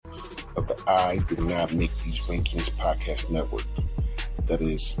of the I Did Not Make These Rankings podcast network. That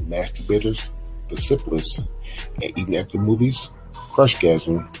is Masturbators, The Simplest, and Eating After Movies,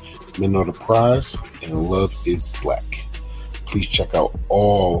 Crushgasm, Men Are the Prize, and Love is Black. Please check out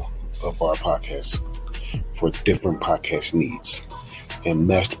all of our podcasts for different podcast needs. And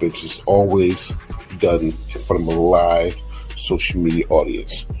Masturbators is always done in front of a live social media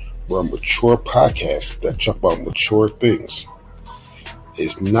audience. We're a mature podcast that talk about mature things.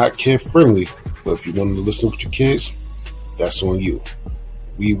 It's not kid friendly, but if you want to listen with your kids, that's on you.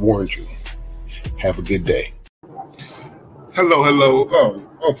 We warned you. Have a good day. Hello. Oh,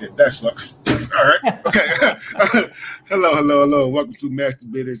 okay, that sucks. All right. Okay. Hello. Welcome to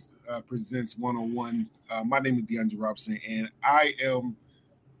Masturbators Presents 101. My name is DeAndre Robson, and I am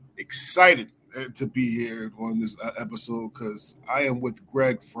excited to be here on this episode because I am with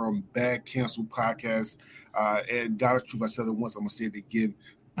Greg from Bad Cancel Podcast. And God's Truth, I said it once, I'm going to say it again.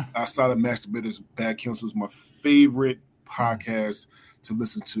 Outside of Masturbators, Bad Cancel is my favorite podcast to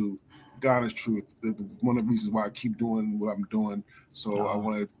listen to. God is truth. One of the reasons why I keep doing what I'm doing. So I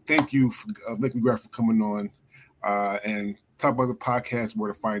want to thank you for making me glad for coming on and talk about the podcast,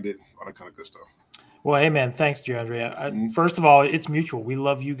 where to find it, all that kind of good stuff. Well, hey man, thanks, DeAndre. First of all, it's mutual. We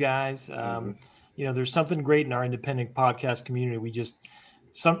love you guys. You know, there's something great in our independent podcast community. We just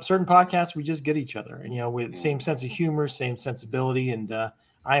certain podcasts we just get each other, and you know, with same sense of humor, same sensibility, and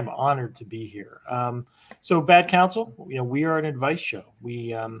I am honored to be here. So, Bad Counsel, you know, we are an advice show.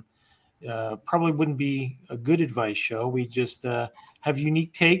 We probably wouldn't be a good advice show. We just have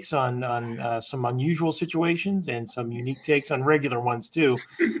unique takes on some unusual situations and some unique takes on regular ones too.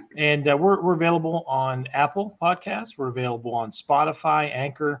 And we're available on Apple Podcasts. We're available on Spotify,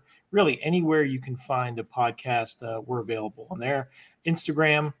 Anchor, really anywhere you can find a podcast. We're available on there.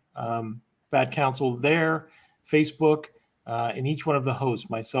 Instagram, Bad Counsel there, Facebook, and each one of the hosts,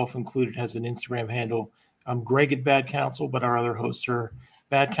 myself included, has an Instagram handle. I'm Greg at Bad Counsel, but our other hosts are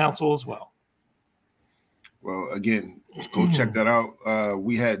Bad Counsel as well. Well, again, go check that out.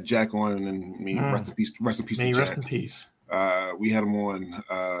 We had Jack on, and rest in peace. Rest in peace. May to Jack. Rest in peace. We had him on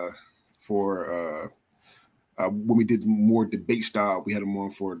for when we did more debate style. We had him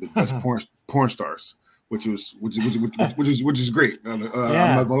on for the best porn stars, which is great. I'm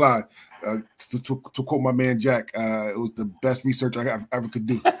not gonna lie. To quote my man Jack, it was the best research I ever could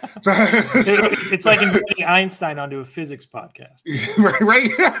do. It's like inviting Einstein onto a physics podcast,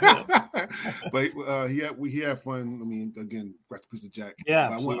 right? Yeah. But we had fun. I mean, again, rest in peace of Jack. Yeah,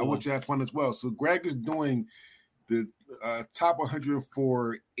 I want you to have fun as well. So Greg is doing the top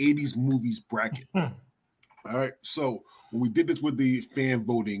 104 80s movies bracket. All right. So when we did this with the fan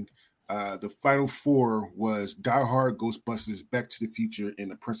voting, the final four was Die Hard, Ghostbusters, Back to the Future,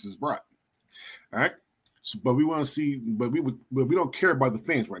 and The Princess Bride. All right. So, but we want to see, but we don't care about the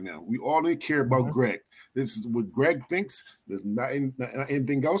fans right now. We only care about Greg. This is what Greg thinks. There's not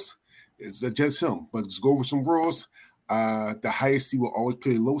anything else. It's just him. But let's go over some rules. The highest seed will always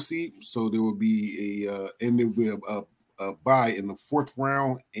play a low seed, so there will be a bye in the fourth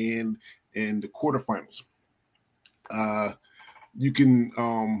round and in the quarterfinals. You can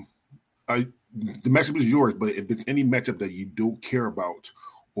the matchup is yours, but if it's any matchup that you don't care about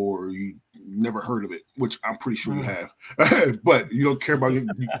or you never heard of it, which I'm pretty sure you have, but you don't care about it,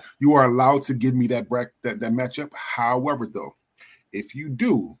 you are allowed to give me that matchup. However, though, if you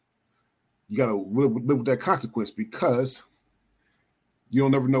do, you got to live with that consequence because you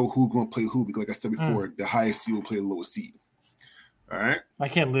don't never know who's going to play who. Because, like I said before, the highest seed will play the lowest seed. All right. I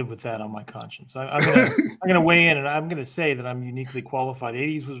can't live with that on my conscience. I'm going to weigh in, and I'm going to say that I'm uniquely qualified.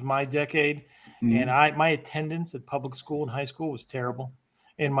 80s was my decade, and my attendance at public school and high school was terrible.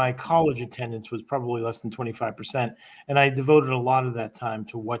 And my college attendance was probably less than 25%. And I devoted a lot of that time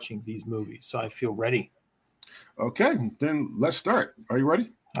to watching these movies. So I feel ready. Okay, then let's start. Are you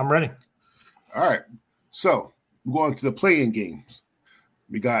ready? I'm ready. All right. So we're going to the play-in games.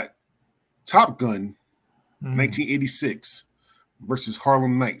 We got Top Gun, 1986 versus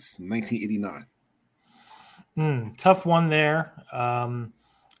Harlem Nights, 1989. Tough one there.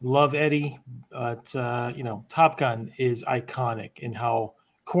 Love Eddie, but Top Gun is iconic in how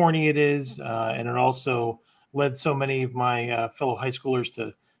corny it is, and it also led so many of my fellow high schoolers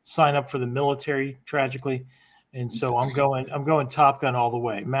to sign up for the military, tragically. And so I'm going Top Gun all the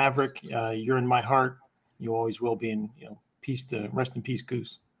way. Maverick, you're in my heart. You always will be. And rest in peace,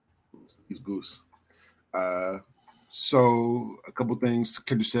 Goose. Peace, Goose. So a couple things.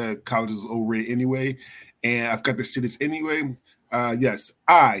 Kendra said college is overrated anyway, and I've got to say this anyway. Yes,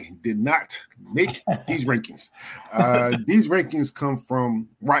 I did not make these rankings. These rankings come from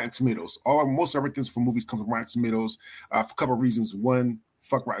Rotten Tomatoes. Most of our rankings for movies come from Rotten Tomatoes for a couple of reasons. One,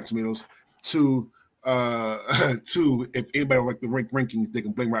 fuck Rotten Tomatoes. Two, two, if anybody like the rankings, they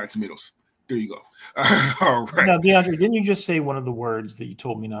can blame Rotten Tomatoes. There you go. All right. Now, DeAndre, didn't you just say one of the words that you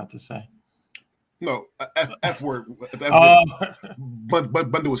told me not to say? No, F word. But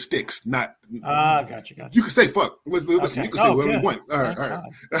bundle of sticks, not. Gotcha. You can say fuck. Listen, Okay. you can say whatever good. you want. All right.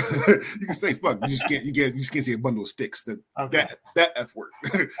 You can say fuck. You just can't say a bundle of sticks. That F word.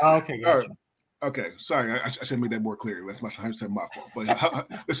 Okay, gotcha. All right. Okay, sorry, I should make that more clear. That's my fault. But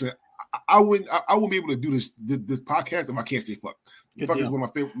listen, I wouldn't be able to do this podcast if I can't say fuck. Good fuck deal. is one of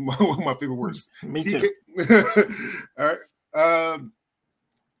my favorite words. Me too. All right.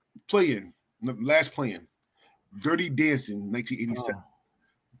 Last play-in. Dirty Dancing, 1987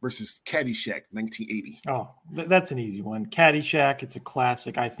 versus Caddyshack, 1980. Oh, that's an easy one. Caddyshack, it's a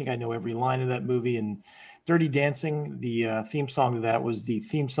classic. I think I know every line of that movie. And Dirty Dancing, the theme song to that was the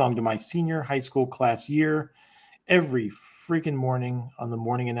theme song to my senior high school class year. Every freaking morning on the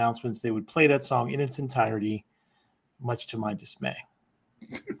morning announcements, they would play that song in its entirety, much to my dismay.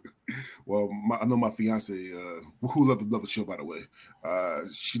 Well, I know my fiance, who loves the show, by the way.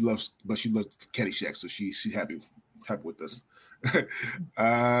 She loves Caddyshack, so she's happy with us.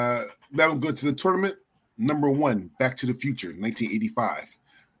 Now we'll go to the tournament. Number 1, Back to the Future, 1985,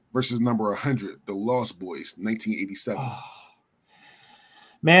 versus number 100, The Lost Boys, 1987. Oh,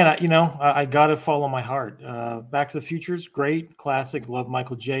 man, I gotta follow my heart. Back to the Future is great, classic. Love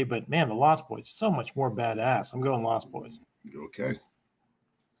Michael J. But man, The Lost Boys, so much more badass. I'm going Lost Boys. Okay.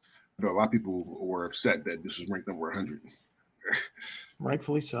 I know a lot of people were upset that this was ranked number 100.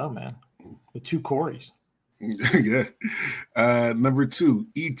 Rightfully so, man. The two Coreys. Yeah. Number 2,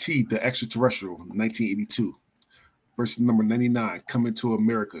 E.T. the Extraterrestrial, 1982, versus number 99, Coming to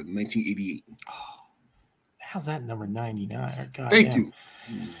America, 1988. Oh, how's that number 99? God, Thank you.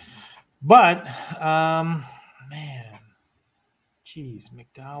 But, man, geez,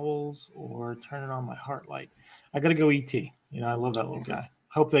 McDowell's or Turn It On My Heart Light. I got to go E.T. I love that little guy.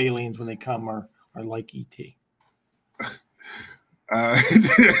 Hope the aliens, when they come, are like E.T. And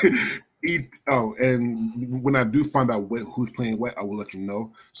when I do find out who's playing what, I will let you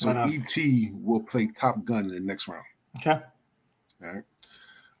know. So E.T. will play Top Gun in the next round. Okay. All right.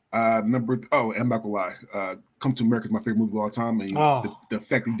 And I'm not gonna lie. Come to America is my favorite movie of all time, and the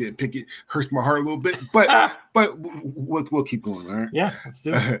fact that he didn't pick it hurts my heart a little bit. But we'll keep going. All right. Yeah, let's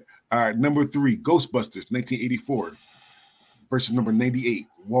do it. All right. Number 3, Ghostbusters, 1984, versus number 98,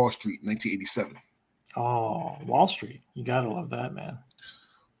 Wall Street, 1987. Oh, Wall Street. You gotta love that, man.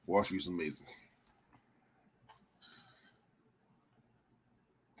 Wall Street's amazing.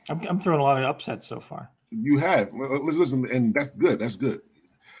 I'm throwing a lot of upsets so far. You have. Listen, and that's good. That's good.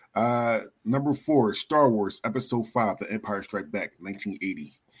 Number 4, Star Wars Episode 5, The Empire Strikes Back,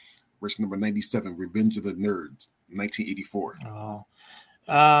 1980. Versus number 97, Revenge of the Nerds, 1984. Oh,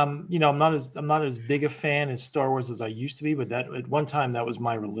 I'm not as big a fan as Star Wars as I used to be, but that at one time that was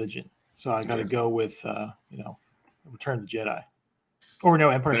my religion. So I got to go with Return of the Jedi. Or no,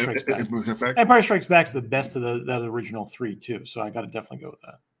 Empire Strikes Back. Empire Strikes Back is the best of the original 3 too. So I got to definitely go with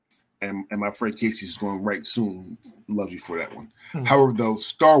that. And my friend Casey's going right soon. Loves you for that one. However, though,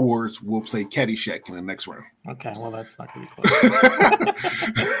 Star Wars will play Caddyshack in the next round. Okay, well, that's not going to be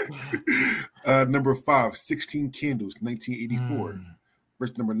close. Number 5, 16 Candles, 1984.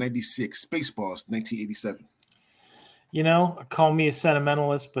 Versus number 96, Spaceballs, 1987. Call me a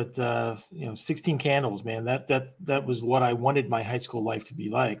sentimentalist, but 16 Candles, man, that was what I wanted my high school life to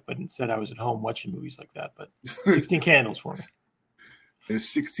be like. But instead, I was at home watching movies like that. But 16 Candles for me. And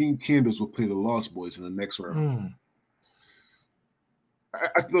 16 Candles will play the Lost Boys in the next round.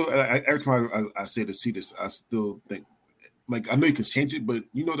 Every time I say to see this, I still think, like, I know you can change it, but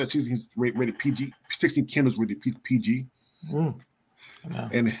you know that 16 is rated PG. 16 Candles rated PG.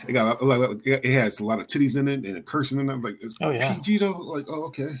 And it has a lot of titties in it and cursing in it. I'm like, it's PG though? Like, oh,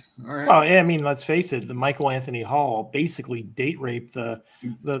 okay. All right. Well, yeah, I mean, let's face it, the Michael Anthony Hall basically date raped the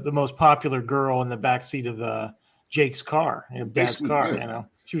most popular girl in the backseat of Jake's car, Dad's car. Yeah.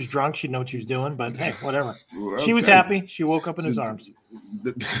 She was drunk. She didn't know what she was doing, but hey, whatever. Okay. She was happy. She woke up in his arms.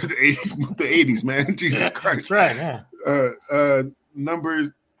 The 80s, man. Jesus Christ. That's right. Yeah.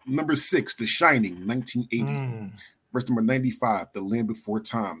 Number 6, The Shining, 1980. Versus number 95, The Land Before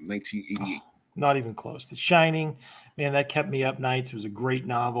Time, 1988. Not even close. The Shining, man, that kept me up nights. It was a great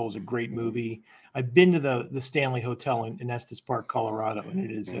novel. It was a great movie. I've been to the Stanley Hotel in Estes Park, Colorado, and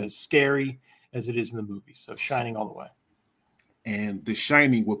it is as scary as it is in the movie. So Shining all the way. And The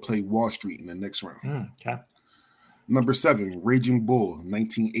Shining will play Wall Street in the next round. Okay. Number 7, Raging Bull,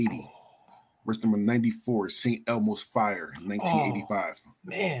 1980. Versus number 94, St. Elmo's Fire, 1985.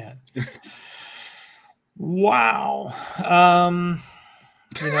 Man. Wow.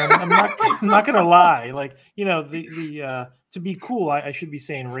 I'm not gonna lie. Like, the to be cool, I should be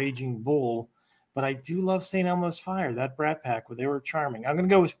saying Raging Bull, but I do love St. Elmo's Fire. That Brat Pack, where they were charming. I'm gonna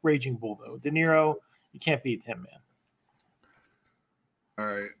go with Raging Bull though. De Niro, you can't beat him, man. All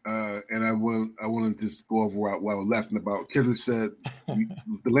right, and I want to just go over while I was laughing about. Kendrick said the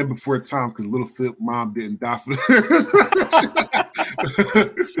Land Before Time because Littlefoot mom didn't die for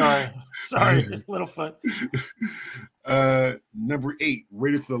sorry, Littlefoot. Number 8,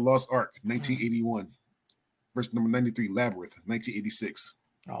 Raiders of the Lost Ark, 1981. Versus number 93, Labyrinth, 1986.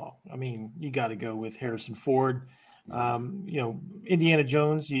 Oh, I mean, you got to go with Harrison Ford. Indiana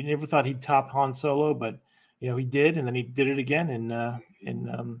Jones. You never thought he'd top Han Solo, but he did, and then he did it again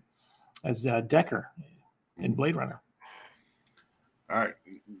as Decker in Blade Runner. All right,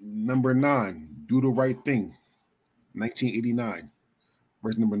 number 9, Do the Right Thing, 1989.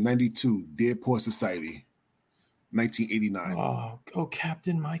 Versus number 92, Dead Poor Society, 1989. Oh,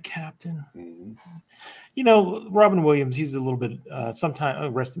 Captain, my Captain. Mm-hmm. Robin Williams, he's a little bit,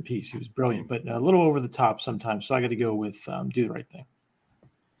 sometimes, rest in peace, he was brilliant, but a little over the top sometimes. So I got to go with Do the Right Thing.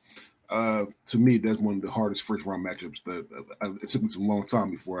 To me, that's one of the hardest first round matchups. It took me a long time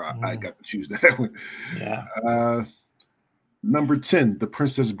before I got to choose that one. Yeah. Number 10, The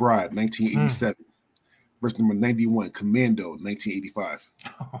Princess Bride, 1987. Versus number 91, Commando, 1985.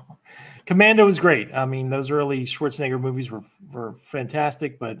 Commando was great. I mean, those early Schwarzenegger movies were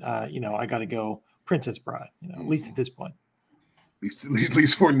fantastic, but I got to go Princess Bride. At least at this point. At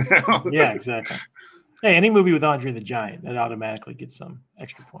least for now. Yeah, exactly. Hey, any movie with Andre the Giant, that automatically gets some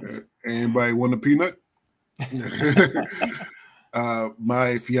extra points. Anybody want a peanut?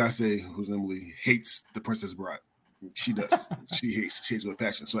 My fiance, who's Emily, hates The Princess Bride. She does. She hates with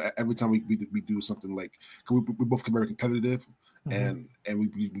passion. So every time we do something like, we're both very competitive, and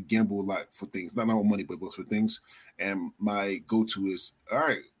we gamble a lot for things, not on money, but both for things. And my go-to is, all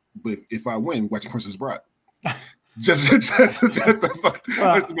right, but if I win, watch Princess Bride. I'll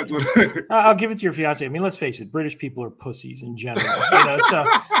give it to your fiance. I mean, let's face it, British people are pussies in general.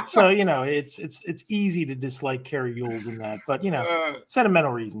 So it's easy to dislike Carrie Yules in that, but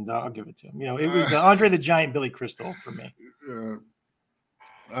sentimental reasons, I'll give it to him. It was Andre the Giant, Billy Crystal for me.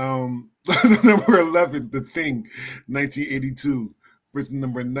 Number 11, The Thing, 1982. Versus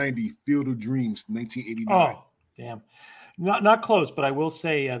number 90, Field of Dreams, 1989. Oh, damn. Not close, but I will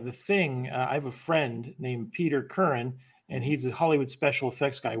say The Thing, I have a friend named Peter Curran, and he's a Hollywood special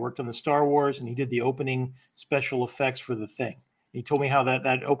effects guy. He worked on the Star Wars, and he did the opening special effects for The Thing. He told me how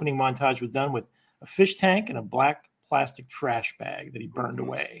that opening montage was done with a fish tank and a black plastic trash bag that he burned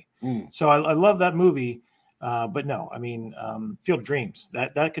away. So I love that movie, but no, I mean, Field of Dreams,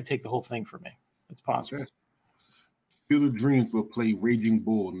 that could take the whole thing for me. It's possible. Okay. Field of Dreams will play Raging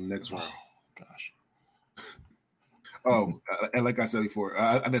Bull in the next round. Oh, gosh. Oh, and like I said before,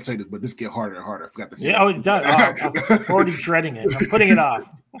 I didn't say this, but this get harder and harder. I forgot to say. Yeah, it does. I'm already dreading it. I'm putting it off.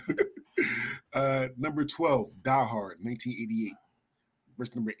 Number 12, Die Hard, 1988.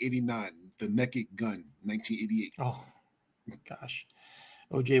 Versus number 89, The Naked Gun, 1988. Oh, gosh.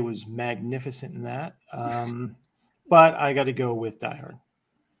 OJ was magnificent in that. But I got to go with Die Hard.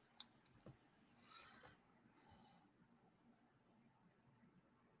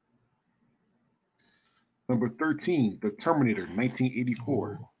 Number 13, The Terminator,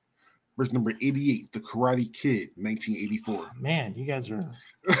 1984. Versus number 88, The Karate Kid, 1984. Man, you guys are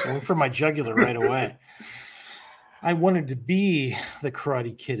going for my jugular right away. I wanted to be the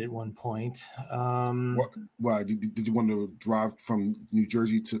Karate Kid at one point. Why? Did you want to drive from New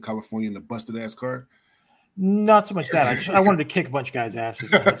Jersey to California in a busted-ass car? Not so much that. I wanted to kick a bunch of guys'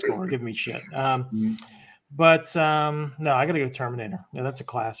 asses in high school or give me shit. But no, I got to go Terminator. Yeah, that's a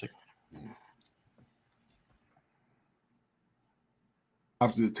classic.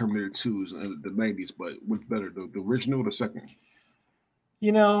 Obviously, the Terminator 2 is in the 90s, but what's better, the original or the second?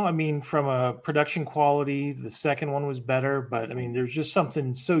 I mean, from a production quality, the second one was better, but I mean, there's just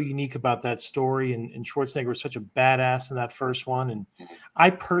something so unique about that story, and Schwarzenegger was such a badass in that first one. And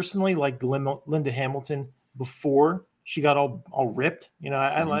I personally liked Linda Hamilton before she got all ripped.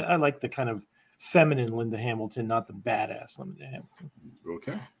 I like the kind of feminine Linda Hamilton, not the badass Linda Hamilton.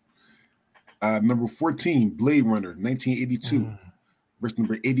 Okay. Number 14, Blade Runner, 1982. Versus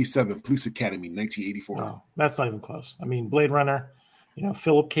number 87, Police Academy, 1984. Oh, that's not even close. I mean, Blade Runner,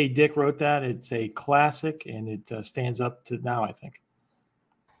 Philip K. Dick wrote that. It's a classic, and it stands up to now, I think.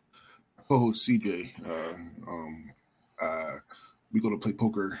 Oh, CJ, we go to play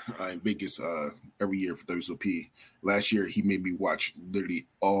poker in Vegas every year for WSOP. Last year, he made me watch literally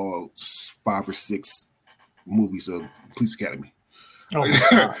all 5 or 6 movies of Police Academy. Oh,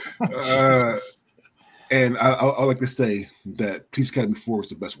 my God. And I like to say that Police Academy 4 is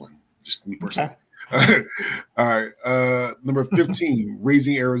the best one. Just me personally. Okay. All right. Number 15,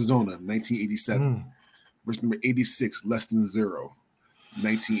 Raising Arizona, 1987. Versus number 86, Less Than Zero,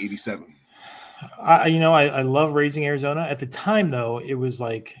 1987. I love Raising Arizona. At the time, though, it was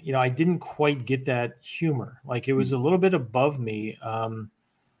like, I didn't quite get that humor. Like, it was a little bit above me.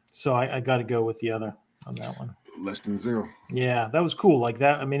 So I got to go with the other on that one. Less Than Zero. Yeah, that was cool. Like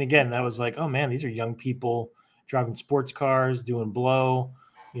that. I mean, again, that was like, oh man, these are young people driving sports cars, doing blow,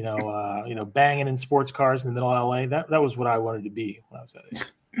 banging in sports cars in the middle of LA. That was what I wanted to be when I was that age.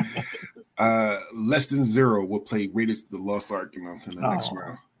 Less Than Zero will play Raiders of the Lost Ark in the next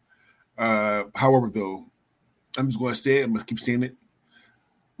round. However, though, I'm just going to say it. I'm going to keep saying it.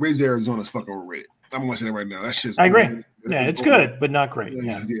 Raising Arizona is fucking overrated. I'm going to say it right now. That's just. I agree. It's good, but not great.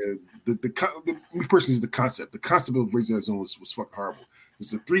 Yeah. Me personally is the concept. The concept of Raising Arizona was fucking horrible.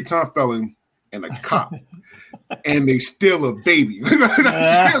 It's a 3-time felon and a cop, and they steal a baby.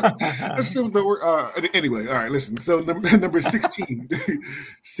 That's still the word. Anyway, all right. Listen. So number 16,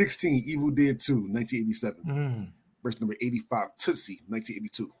 16, Evil Dead 2, 1987. Versus number 85, Tootsie,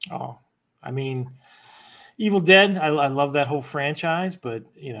 1982. Oh, I mean, Evil Dead. I love that whole franchise, but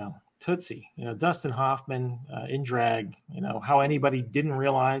Tootsie, Dustin Hoffman in drag, how anybody didn't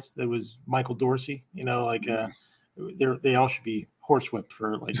realize that was Michael Dorsey, they all should be horsewhipped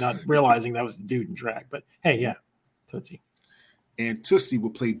for like not realizing that was the dude in drag. But hey, yeah, Tootsie. And Tootsie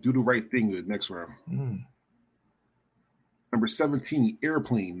will play Do the Right Thing in the next round. Number 17,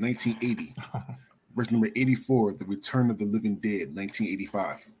 Airplane, 1980. Versus number 84, The Return of the Living Dead,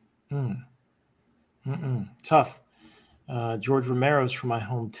 1985. Tough. George Romero's from my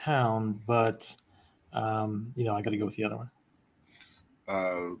hometown, but I got to go with the other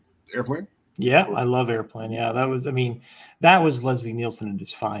one. Airplane? Yeah, I love Airplane. Yeah, that was Leslie Nielsen at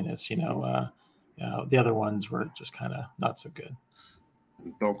his finest. The other ones were just kind of not so good.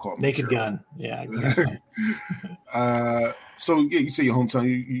 Don't call me Naked Gun. Yeah, exactly. So yeah, you say your hometown.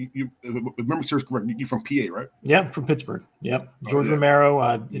 You remember, search correct. You're from PA, right? Yeah, from Pittsburgh. Yep. George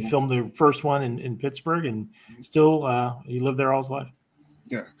Romero filmed the first one in Pittsburgh, and still he lived there all his life.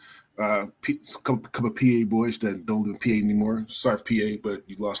 Yeah. Couple of PA boys that don't live in PA anymore. Sorry for PA, but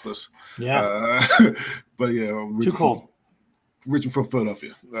you lost us. Yeah. But yeah, too cold. Richard from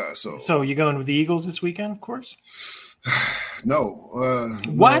Philadelphia. So you going with the Eagles this weekend, of course? No.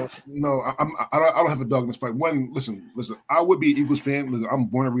 What? No, I don't have a dog in this fight. Listen. I would be an Eagles fan. Listen, I'm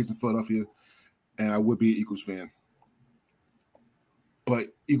born and raised in Philadelphia, and I would be an Eagles fan. But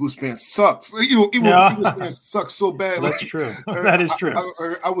Eagles fans sucks. Eagles fans suck so bad. That's true. That is true.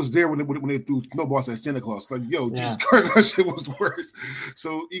 I was there when they threw snowballs at Santa Claus. Like, Jesus Christ, that shit was the worst.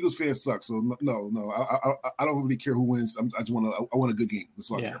 So Eagles fans suck. So no, I don't really care who wins. I want a good game.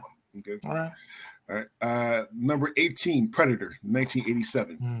 That's all I care about. Okay. All right. Number 18, Predator,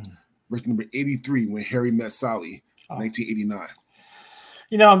 1987. Versus number 83, When Harry Met Sally, 1989.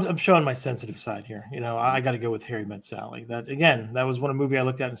 I'm showing my sensitive side here. I got to go with Harry Met Sally. That was one movie I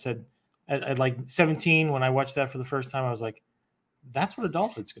looked at and said, at like 17, when I watched that for the first time, I was like, that's what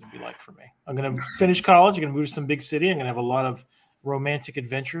adulthood's going to be like for me. I'm going to finish college. I'm going to move to some big city. I'm going to have a lot of romantic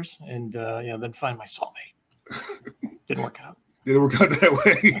adventures and, then find my soulmate. Didn't work out. Didn't work out that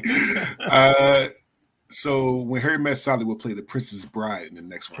way. So When Harry Met Sally will play The Princess Bride in the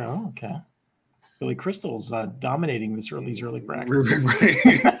next round. Oh, okay. Billy Crystal's dominating these early brackets.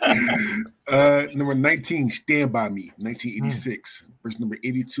 Right. Number 19, Stand By Me, 1986. Versus number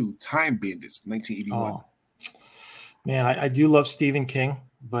 82, Time Bandits, 1981. Oh. Man, I do love Stephen King,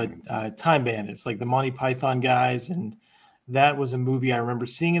 but Time Bandits, like the Monty Python guys, and that was a movie I remember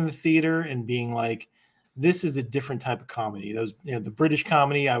seeing in the theater and being like, this is a different type of comedy. Those, the British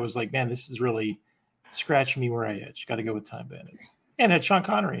comedy, I was like, man, this is really scratching me where I itch. Got to go with Time Bandits. And had Sean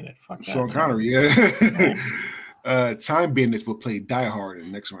Connery in it. Fuck that. Sean Connery, yeah. Time Bandits will play Die Hard in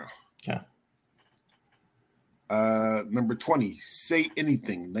the next round. Yeah. Number 20, Say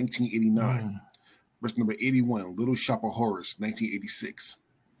Anything, 1989. Versus number 81, Little Shop of Horrors, 1986.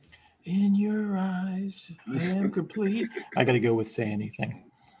 In your eyes, I am complete. I got to go with Say Anything.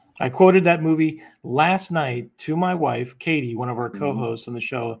 I quoted that movie last night to my wife, Katie, one of our co-hosts on the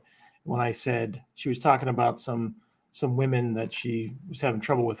show, when I said she was talking about some women that she was having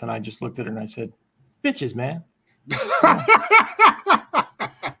trouble with, and I just looked at her and I said, bitches, man.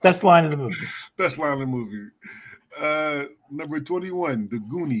 Best line in the movie. Best line in the movie. Number 21, The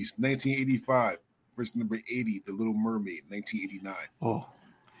Goonies, 1985. Versus number 80, The Little Mermaid, 1989. Oh.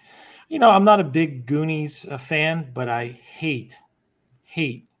 I'm not a big Goonies fan, but I hate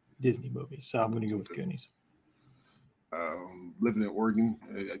Disney movies. So I'm going to go with Goonies. Living in Oregon,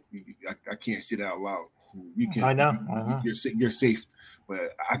 I can't say that out loud. You can't. I know. You're safe,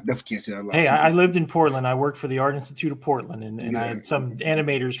 but I definitely can't say that loud. Hey, I lived in Portland. I worked for the Art Institute of Portland, and I had some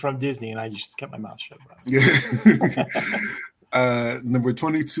animators from Disney, and I just kept my mouth shut about it. Yeah. Number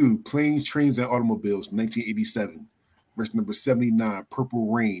 22, Planes, Trains, and Automobiles, 1987. Versus number 79,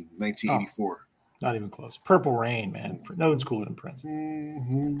 Purple Rain, 1984. Oh, not even close. Purple Rain, man. No one's cooler than Prince.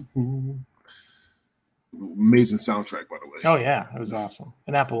 Mm-hmm. Amazing soundtrack, by the way. Oh, yeah. It was awesome.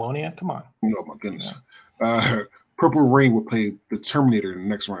 And Apollonia, come on. Oh, my goodness. Yeah. Purple Rain will play the Terminator in the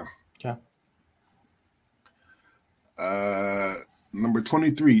next round. Okay. Number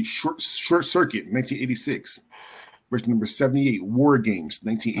 23, Short Circuit, 1986. Versus number 78, War Games,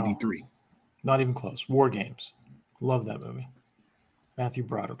 1983. Oh, not even close. War Games. Love that movie. Matthew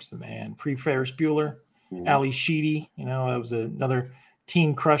Broderick's the man. Ferris Bueller, Ali Sheedy. That was another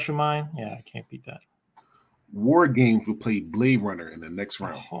teen crush of mine. Yeah, I can't beat that. War Games will play Blade Runner in the next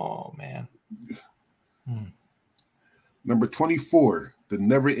round. Oh, man. Number 24, The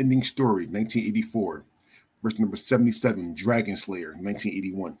Never Ending Story, 1984. Versus number 77, Dragon Slayer,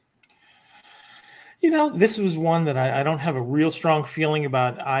 1981. This was one that I don't have a real strong feeling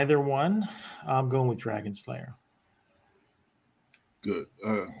about either one. I'm going with Dragon Slayer. Good,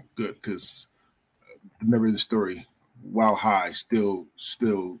 because The Never Ending Story, while high, still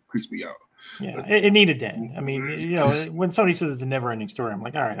creeps me out. Yeah, it needed to end. I mean, when somebody says it's a never-ending story, I'm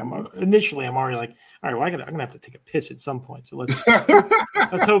like, all right. I'm already like, all right. Well, I'm gonna have to take a piss at some point. So let's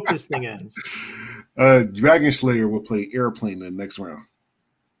hope this thing ends. Dragon Slayer will play Airplane in the next round.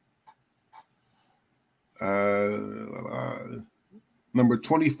 Number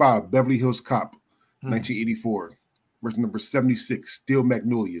 25, Beverly Hills Cop, 1984. Versus number 76, Steel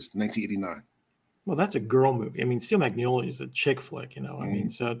Magnolias, 1989. Well, that's a girl movie. I mean, Steel Magnolia is a chick flick, I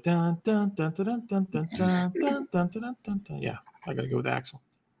mean, so dun dun dun dun dun dun dun dun dun dun dun. Yeah, I gotta go with Axel.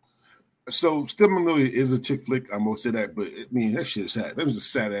 So Steel Magnolia is a chick flick. I'm gonna say that, but I mean that shit is sad. That was a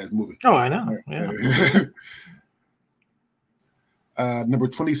sad ass movie. Oh, I know. Yeah. Number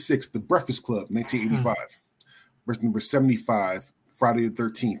 26, The Breakfast Club, 1985. Versus number 75, Friday the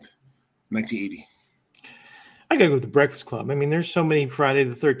 13th, 1980. I gotta go with The Breakfast Club. I mean, there's so many Friday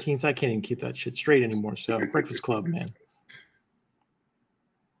the 13th, I can't even keep that shit straight anymore. So Breakfast Club, man.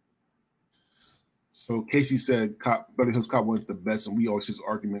 So Casey said Beverly Hills Cop was the best, and we always his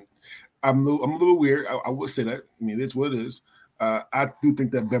argument. I'm a little weird. I would say that. I mean, it's what it is. I do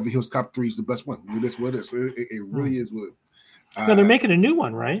think that Beverly Hills Cop 3 is the best one. It is what it is. It really is what. No, they're making a new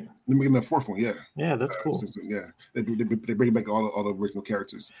one, right? They're making a fourth one, yeah. Yeah, that's cool. They bring back all the original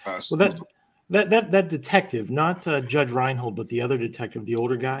characters. Well, that detective, not Judge Reinhold, but the other detective, the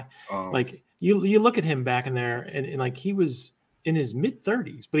older guy. Like you look at him back in there, and like he was in his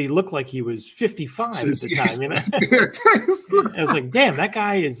mid-30s, but he looked like he was 55 at the time. I was like, damn, that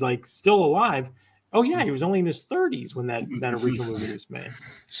guy is like still alive. Oh yeah, he was only in his 30s when that original movie was made.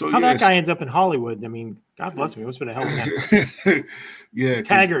 So how that guy ends up in Hollywood? I mean, God bless him. It must have been a hell of a Yeah,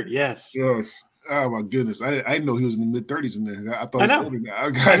 Taggart. Yes. Oh my goodness, I didn't know he was in the mid-30s in there. I thought he was older now.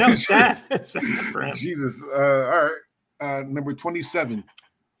 I know. It's sad. It's sad for him. Jesus. All right. Number 27,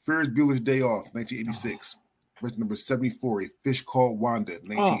 Ferris Bueller's Day Off, 1986. Versus number 74, A Fish Called Wanda,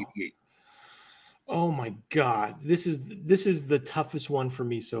 1988. Oh my God, this is the toughest one for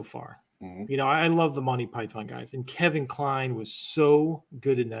me so far. Mm-hmm. I love the Monty Python guys, and Kevin Kline was so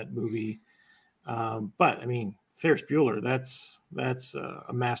good in that movie. But I mean, Ferris Bueller, that's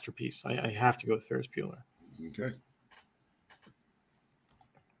a masterpiece. I have to go with Ferris Bueller. Okay.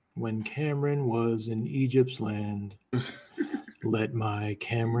 When Cameron was in Egypt's land, let my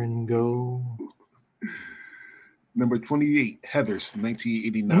Cameron go. Number 28, Heathers,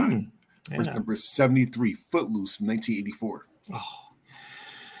 1989. Number 73, Footloose, 1984. Oh.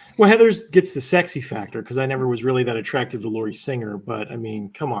 Well, Heathers gets the sexy factor because I never was really that attractive to Laurie Singer. But I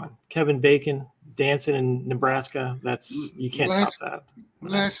mean, come on, Kevin Bacon dancing in Nebraska. You can't top that.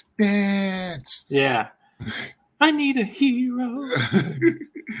 Let's dance. Yeah. I need a hero.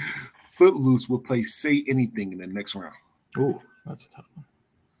 Footloose will play Say Anything in the next round. Ooh, that's a tough one.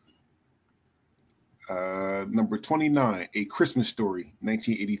 Number 29, A Christmas Story,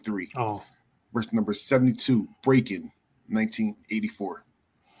 1983. Oh. Versus number 72, Breakin', 1984.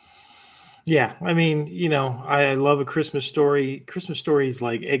 Yeah, I mean, I love A Christmas Story. Christmas Story is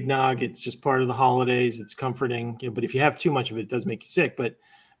like eggnog. It's just part of the holidays. It's comforting. But if you have too much of it, it does make you sick. But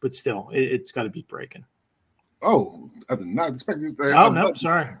still, it's got to be Breakin'. Oh, I did not expect it. No,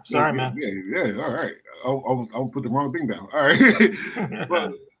 sorry, man. Yeah, all right. I'll put the wrong thing down. All right.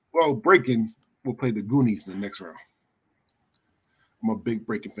 well, Breakin' will play the Goonies in the next round. I'm a big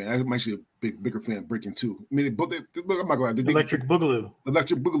Breakin' fan. I'm actually a bigger fan of Breakin' too. I mean, I'm not going to Electric Boogaloo.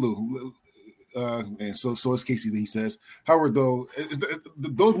 Electric Boogaloo. and so is Casey. He says, however, though,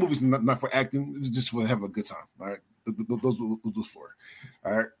 those movies are not for acting; it's just for having a good time. All right, those were for.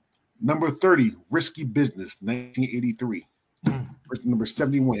 All right, number 30, Risky Business, 1983. Number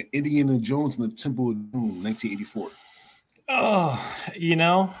 71, Indiana Jones and the Temple of Doom, 1984. Oh,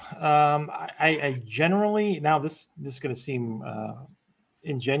 I generally, now this is going to seem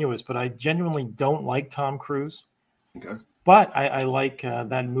ingenuous, but I genuinely don't like Tom Cruise. Okay. But I like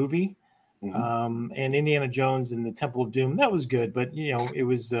that movie, and Indiana Jones and the Temple of Doom. That was good, but it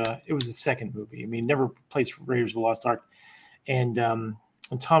was a second movie. I mean, never replaced Raiders of the Lost Ark, and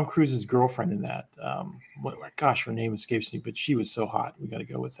Tom Cruise's girlfriend in that. Gosh, her name escapes me, but she was so hot. We got to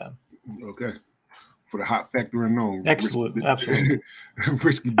go with them. Okay. For the hot factor unknown. Absolutely.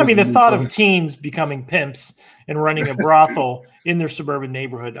 Risky I mean, the thought of teens becoming pimps and running a brothel in their suburban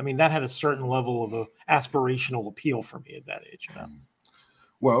neighborhood, I mean, that had a certain level of aspirational appeal for me at that age.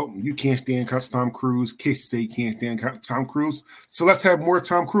 Well, you can't stand Tom Cruise. Casey say you can't stand Tom Cruise. So let's have more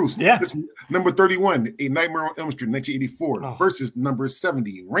Tom Cruise. Yeah. This number 31, A Nightmare on Elm Street, 1984, versus number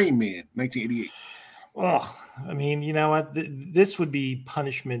 70, Rain Man, 1988. Well, I mean, you know what? This would be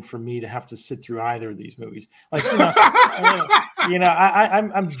punishment for me to have to sit through either of these movies. Like,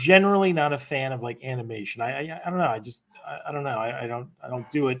 I'm generally not a fan of like animation. I don't know. I don't know. I don't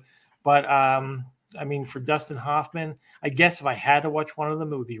do it. But I mean, for Dustin Hoffman, I guess if I had to watch one of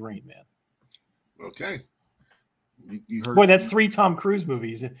them, it would be Rain Man. Okay. You heard. Boy, that's 3 Tom Cruise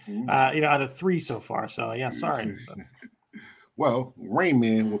movies. Out of 3 so far. So yeah, sorry. Well, Rain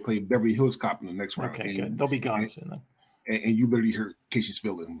Man will play Beverly Hills Cop in the next round. Okay, good. They'll be gone soon then. And you literally hurt Casey's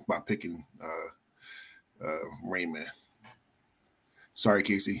feeling by picking Rain Man. Sorry,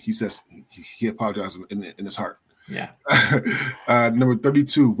 Casey. He says he apologized in his heart. Yeah. Number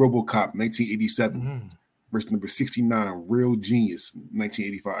 32, RoboCop, 1987. Versus number 69, Real Genius,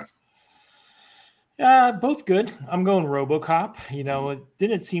 1985. Both good. I'm going RoboCop. It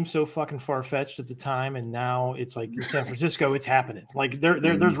didn't seem so fucking far-fetched at the time, and now it's like in San Francisco, it's happening. Like there's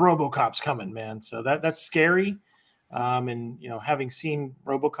RoboCops coming, man. So that's scary. And having seen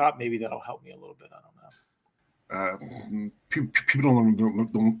RoboCop, maybe that'll help me a little bit. I don't know. People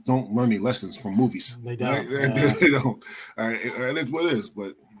don't learn any lessons from movies. They don't. Right? They don't. All right, that's what it is.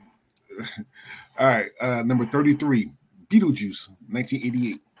 But all right, number 33, Beetlejuice,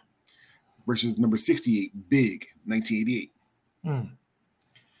 1988. Versus number 68, Big, 1988.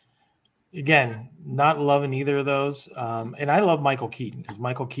 Again, not loving either of those. And I love Michael Keaton because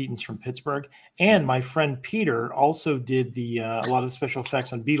Michael Keaton's from Pittsburgh. And my friend Peter also did a lot of the special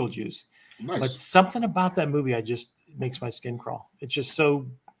effects on Beetlejuice. Nice. But something about that movie, it makes my skin crawl. It's just so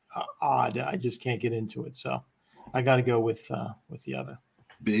odd. I just can't get into it. So I got to go with the other.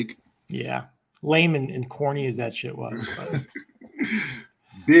 Big? Yeah. Lame and corny as that shit was. But.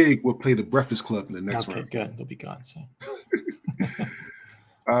 Big will play the Breakfast Club in the next round. Okay, good. They'll be gone soon.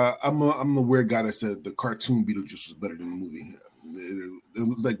 I'm the weird guy that said the cartoon Beetlejuice was better than the movie. It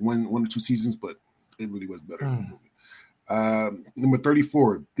was like one or 2 seasons, but it really was better than the movie. Number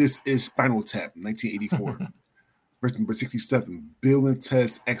 34, This Is Spinal Tap, 1984. Versus number 67, Bill and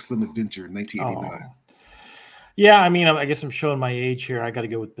Ted's Excellent Adventure, 1989. Yeah, I mean, I guess I'm showing my age here. I got to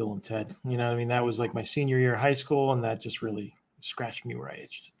go with Bill and Ted. That was like my senior year of high school, and that just really scratched me where I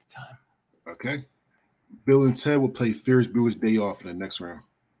aged at the time. Okay. Bill and Ted will play Ferris Bueller's Day Off in the next round.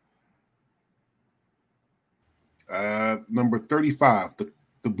 Number 35, the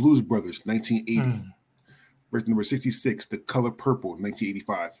Blues Brothers, 1980. Versus number 66, The Color Purple,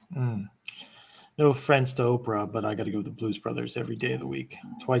 1985. No offense to Oprah, but I got to go with the Blues Brothers every day of the week,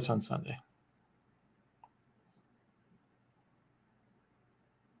 twice on Sunday.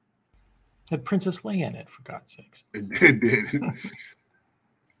 Had Princess Leia in it, for God's sakes. It did.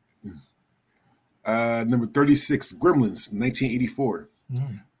 Number 36, Gremlins, 1984.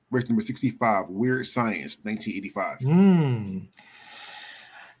 Versus number 65, Weird Science, 1985.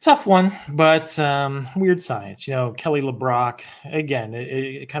 Tough one, but Weird Science. Kelly LeBrock, again,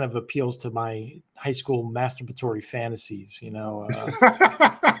 it kind of appeals to my high school masturbatory fantasies. If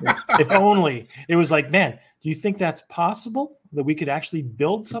only it was like, man, do you think that's possible that we could actually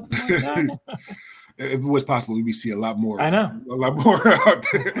build something like that? If it was possible, we'd see a lot more. I know. A lot more out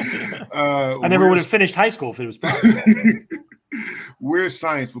there. I never would have finished high school if it was possible. Weird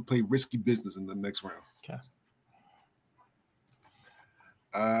Science will play Risky Business in the next round. Okay.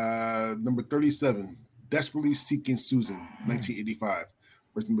 Number 37, Desperately Seeking Susan, 1985.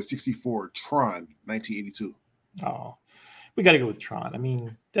 Versus number 64, Tron, 1982. Oh, we got to go with Tron. I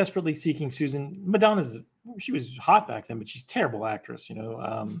mean, Desperately Seeking Susan. Madonna's, she was hot back then, but she's a terrible actress,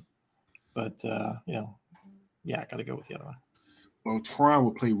 Yeah, I got to go with the other one. Well, Tron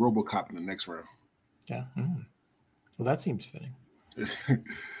will play RoboCop in the next round. Yeah. Mm. Well, that seems fitting.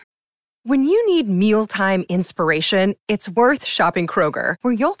 When you need mealtime inspiration, it's worth shopping Kroger,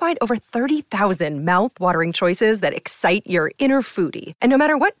 where you'll find over 30,000 mouth-watering choices that excite your inner foodie. And no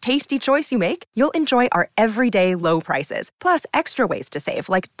matter what tasty choice you make, you'll enjoy our everyday low prices, plus extra ways to save,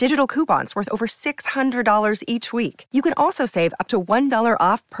 like digital coupons worth over $600 each week. You can also save up to $1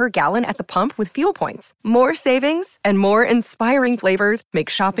 off per gallon at the pump with fuel points. More savings and more inspiring flavors make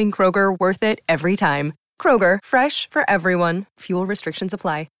shopping Kroger worth it every time. Kroger, fresh for everyone. Fuel restrictions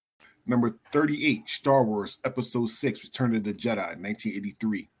apply. Number 38, Star Wars Episode 6, Return of the Jedi,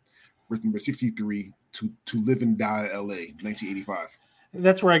 1983. Verse number 63, To Live and Die L.A., 1985.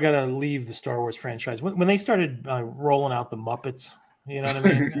 That's where I got to leave the Star Wars franchise. When they started rolling out the Muppets, you know what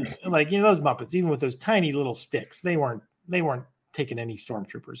I mean? Like, those Muppets, even with those tiny little sticks, they weren't taking any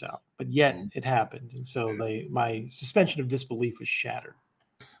stormtroopers out. But yet it happened. And so my suspension of disbelief was shattered.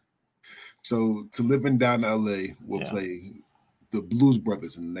 So To Live and Die in L.A. will play the Blues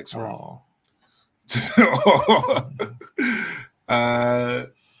Brothers in the next round.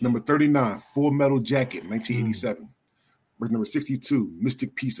 Number 39, Full Metal Jacket, 1987. Number 62,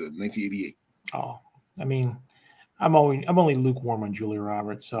 Mystic Pizza, 1988. Oh, I mean, I'm only lukewarm on Julia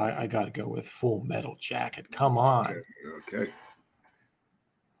Roberts, so I got to go with Full Metal Jacket. Come on. Okay.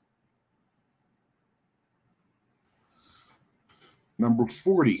 Number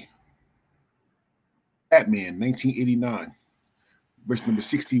 40, Batman, 1989. Verse number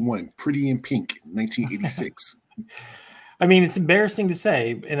 61, Pretty in Pink, 1986. I mean, it's embarrassing to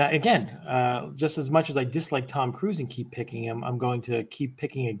say. And again, just as much as I dislike Tom Cruise and keep picking him, I'm going to keep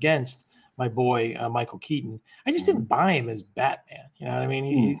picking against my boy, Michael Keaton. I just didn't buy him as Batman. You know what I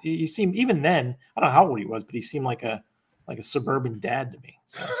mean? He seemed, even then, I don't know how old he was, but he seemed like a suburban dad to me.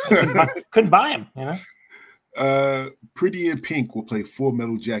 So I couldn't buy him, you know? Pretty in Pink will play Full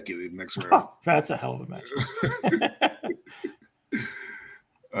Metal Jacket in the next round. Oh, that's a hell of a match.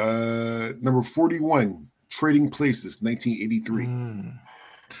 Number 41, Trading Places, 1983.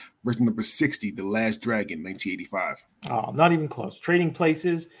 Verse number 60, The Last Dragon, 1985. Oh, not even close. Trading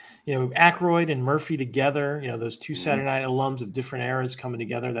Places, Aykroyd and Murphy together, those two Saturday Night alums of different eras coming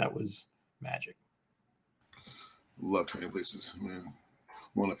together. That was magic. Love Trading Places, man.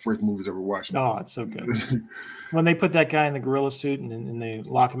 One of the first movies I ever watched. Oh, it's so good. When they put that guy in the gorilla suit and they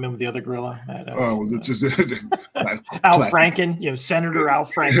lock him in with the other gorilla. Al Franken, Senator Al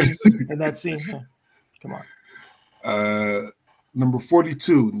Franken in that scene. Yeah. Come on. Number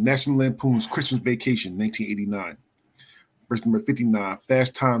 42, National Lampoon's Christmas Vacation, 1989. Verse number 59,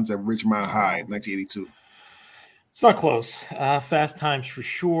 Fast Times at Ridgemont High, 1982. It's not close. Fast Times for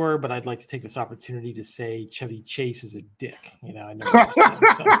sure, but I'd like to take this opportunity to say Chevy Chase is a dick. I never liked him,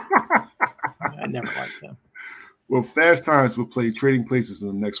 so I never liked him. Well, Fast Times will play Trading Places in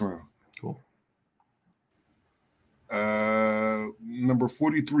the next round. Cool. Number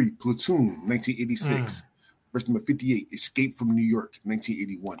 43, Platoon, 1986. Verse number 58, Escape from New York,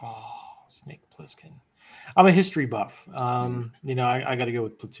 1981. Oh, Snake Plissken. I'm a history buff. I got to go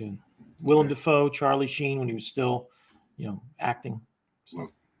with Platoon. Willem Dafoe, Charlie Sheen when he was still, acting. So.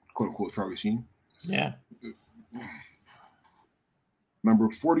 Well, quote unquote Charlie Sheen. Yeah.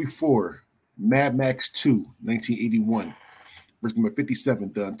 Number 44, Mad Max 2, 1981. Verse number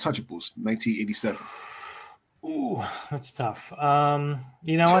 57, The Untouchables, 1987. Ooh, that's tough.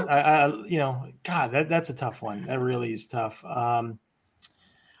 You know what? God, that's a tough one. That really is tough. I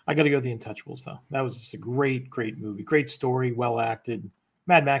got to go with The Untouchables, though. That was just a great, great movie. Great story, well acted.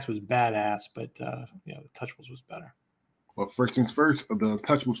 Mad Max was badass, but The Untouchables was better. Well, first things first, The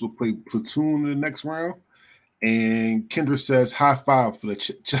Untouchables will play Platoon in the next round. And Kendra says, high five for the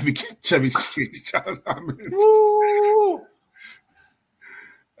Chevy Chase.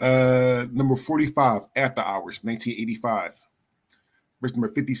 Number 45, After Hours, 1985. Verse number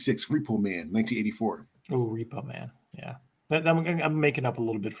 56, Repo Man, 1984. Oh, Repo Man. Yeah. I'm making up a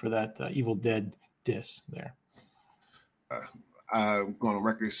little bit for that Evil Dead diss there. I'm going on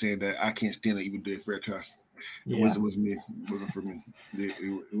record saying that I can't stand the Evil Dead franchise. It wasn't me. It wasn't for me.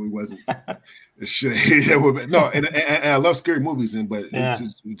 It wasn't. It should. No, and I love scary movies, but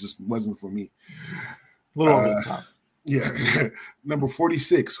it just wasn't for me. A little over the top. Yeah. Number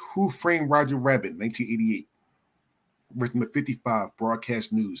 46, Who Framed Roger Rabbit, 1988. Verse number 55,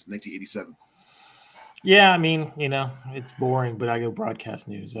 Broadcast News, 1987. Yeah, I mean, it's boring, but I go Broadcast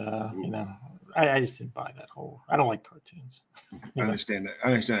News. I just didn't buy that whole. I don't like cartoons. I understand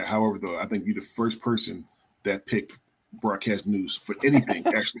that. However, though, I think you're the first person that picked Broadcast News for anything.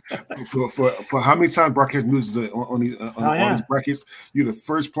 Actually, for how many times Broadcast News is on these brackets, you're the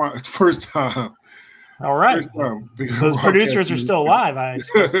first time. All right. Those producers are still alive. I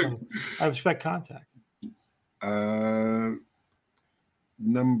expect contact.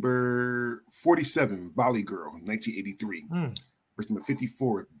 Number 47, Volley Girl, 1983. Verse number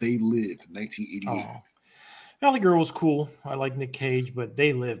 54, They Live, 1988. Oh. Valley Girl was cool. I like Nick Cage, but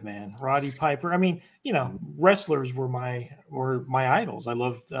They Live, man. Roddy Piper. I mean, wrestlers were my idols. I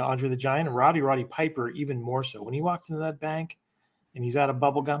loved Andre the Giant and Roddy Piper even more so. When he walks into that bank and he's out of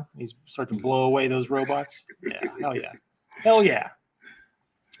bubble gum, he's starting to blow away those robots. Yeah, hell yeah.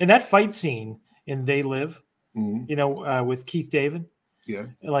 And that fight scene in They Live, with Keith David. Yeah.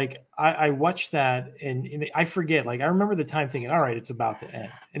 Like I watched that and I forget. Like I remember the time thinking, all right, it's about to end,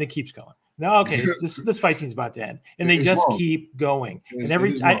 and it keeps going. No, okay, this fight scene's about to end, and they just keep going.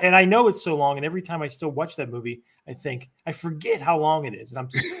 And I know it's so long, and every time I still watch that movie, I think I forget how long it is, and I'm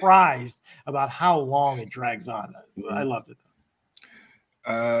surprised about how long it drags on. I loved it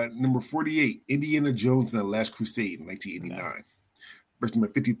though. Number 48, Indiana Jones and the Last Crusade, 1989. Yeah. Verse number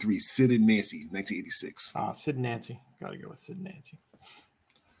 53, Sid and Nancy, 1986. Sid and Nancy, gotta go with Sid and Nancy.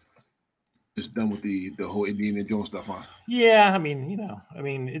 Just done with the whole Indiana Jones stuff, huh? Yeah, I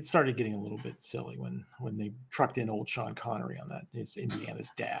mean, it started getting a little bit silly when they trucked in old Sean Connery on that. It's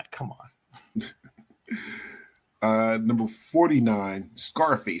Indiana's dad. Come on. Number 49,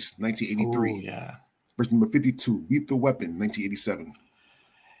 Scarface, 1983. Ooh, yeah. Verse number 52, Lethal Weapon, 1987.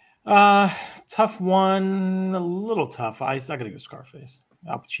 Tough one, a little tough. I got to go Scarface.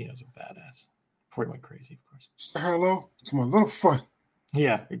 Al Pacino's a badass. Before he went crazy, of course. Hello, it's my little fun.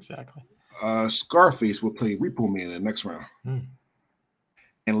 Yeah, exactly. Scarface will play Repo Man in the next round.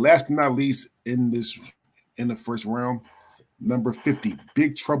 And last but not least, in the first round, number 50,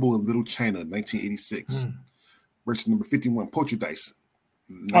 Big Trouble in Little China, 1986. Versus number 51, Poltergeist,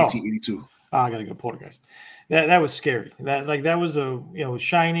 1982. I gotta go Poltergeist. That was scary. That was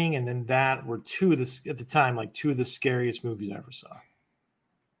Shining, and then that were two of the scariest movies I ever saw.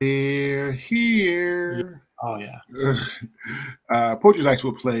 They're here. Yeah. Oh, yeah. Poltergeist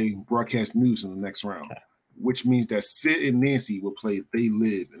will play Broadcast News in the next round, which means that Sid and Nancy will play They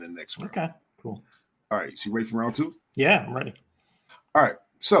Live in the next round. Okay, cool. All right, so you ready for round two? Yeah, I'm ready. All right,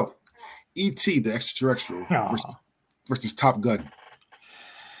 so E.T. the Extraterrestrial versus Top Gun.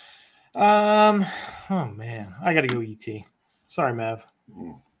 Oh, man. I got to go E.T. Sorry, Mav.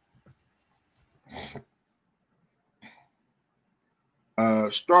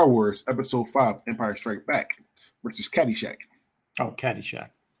 Star Wars Episode 5, Empire Strikes Back versus Caddyshack. Oh, Caddyshack.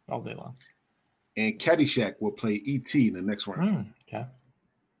 All day long. And Caddyshack will play E.T. in the next round. Okay.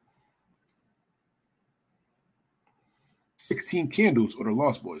 16 Candles or the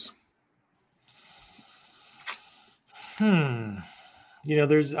Lost Boys? I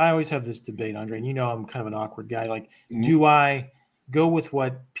always have this debate, Andre, and I'm kind of an awkward guy. Like, do I go with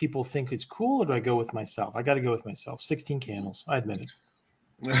what people think is cool, or do I go with myself? I got to go with myself. 16 Candles. I admit it.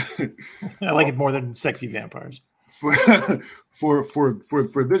 I like it more than Sexy Vampires. For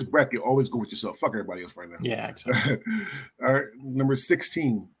this bracket, always go with yourself. Fuck everybody else right now. Yeah, exactly. All right, number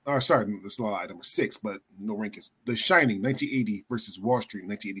 16. Sorry, that's a lie. Number 6, but no rankings. The Shining, 1980 versus Wall Street,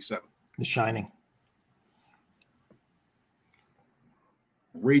 1987. The Shining.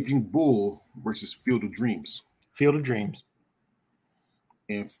 Raging Bull versus Field of Dreams. Field of Dreams.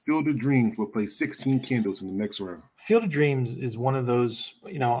 And Field of Dreams will play 16 Candles in the next round. Field of Dreams is one of those,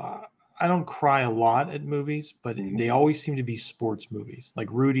 I don't cry a lot at movies, but they always seem to be sports movies. Like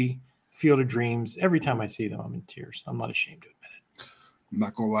Rudy, Field of Dreams. Every time I see them, I'm in tears. I'm not ashamed to admit it. I'm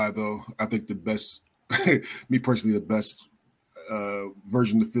not going to lie, though. I think the best, me personally, the best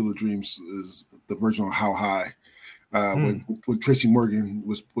version of Field of Dreams is the version on How High. When Tracy Morgan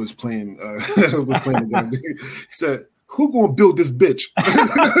was playing the game. He said, "Who gonna build this bitch?"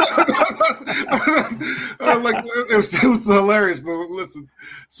 It was hilarious. So, listen,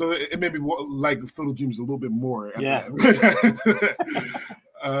 so it made me like Field of Dreams a little bit more. Yeah.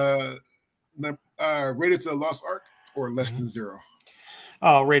 Raiders of the Lost Ark or Less Than Zero?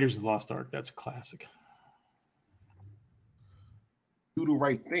 Oh, Raiders of the Lost Ark. That's a classic. Do the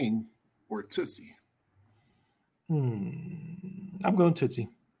Right Thing or Tootsie? I'm going Tootsie.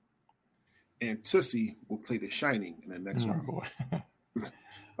 And Tootsie will play The Shining in the next round. Boy.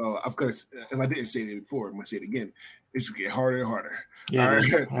 I've got. If I didn't say it before, I'm going to say it again. It's going to get harder and harder. Yeah.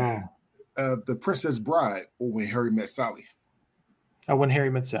 Right. The Princess Bride or When Harry Met Sally? When Harry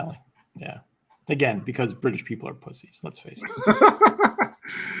Met Sally. Yeah. Again, because British people are pussies. Let's face it.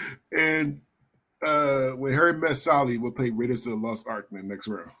 And When Harry Met Sally will play Raiders of the Lost Ark in the next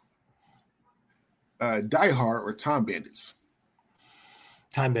round. Die Hard or Time Bandits?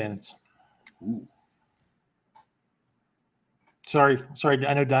 Time Bandits. Ooh. Sorry.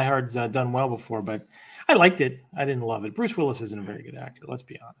 I know Die Hard's done well before, but I liked it. I didn't love it. Bruce Willis isn't a very good actor. Let's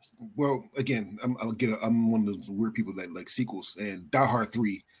be honest. Well, again, I'm one of those weird people that like sequels, and Die Hard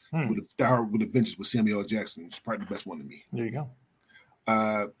 3 Die Hard with a Vengeance with Samuel L. Jackson is probably the best one to me. There you go.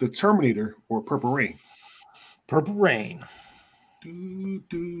 The Terminator or Purple Rain? Purple Rain. I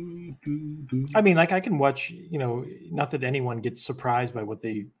mean, like I can watch, not that anyone gets surprised by what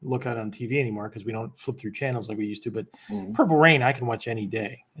they look at on TV anymore because we don't flip through channels like we used to, but Purple Rain, I can watch any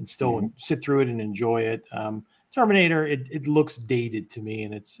day and still sit through it and enjoy it. Terminator, it looks dated to me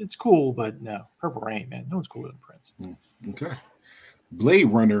and it's cool, but no, Purple Rain, man, no one's cooler than Prince. Okay.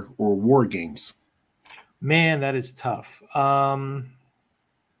 Blade Runner or War Games? Man, that is tough.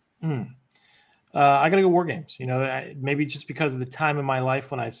 I got to go War Games. Maybe just because of the time in my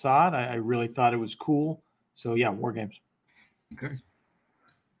life when I saw it, I really thought it was cool. So, yeah, War Games. Okay.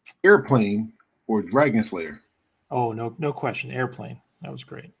 Airplane or Dragon Slayer? Oh, no question. Airplane. That was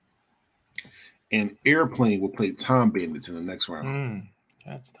great. And Airplane will play Time Bandits in the next round.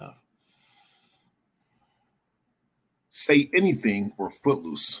 That's tough. Say Anything or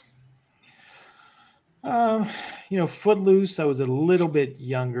Footloose? Footloose, I was a little bit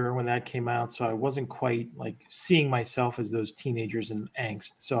younger when that came out, so I wasn't quite like seeing myself as those teenagers in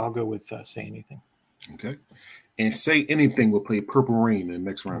angst. So I'll go with Say Anything. Okay. And Say Anything will play Purple Rain in the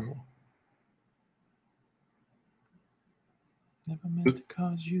next round. Never meant to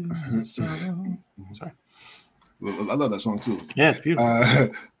cause you sorrow. Sorry. I love that song too. Yeah, it's beautiful.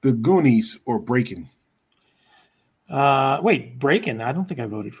 The Goonies or Breakin'? Wait, Breakin'? I don't think I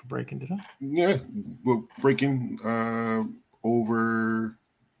voted for Breakin', did I? Yeah, well, Breakin' over.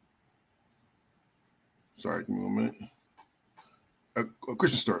 Sorry, give me a minute. A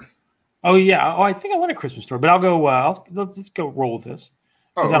Christmas Story. Oh yeah. Oh, I think I want A Christmas Story, but I'll go. Let's go roll with this.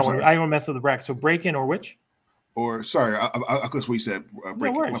 I don't want to mess with the bracket. So Breakin' or which? Or sorry, I guess what you said.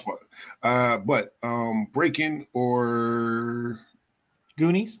 Breakin'. But Breakin' or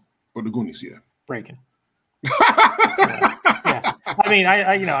Goonies or the Goonies. Yeah, Breakin'. Yeah. I mean,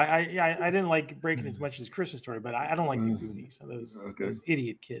 I didn't like Breakin' as much as Christmas Story, but I don't like the Goonies. Those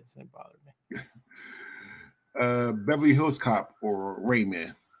idiot kids that bothered me. Beverly Hills Cop or Rain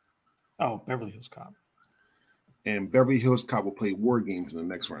Man? Oh, Beverly Hills Cop. And Beverly Hills Cop will play War Games in the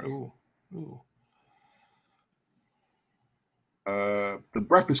next round. Ooh. The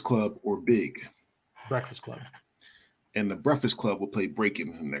Breakfast Club or Big? Breakfast Club. And the Breakfast Club will play Breakin'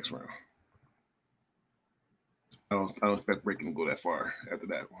 in the next round. I don't expect Breakin' to go that far after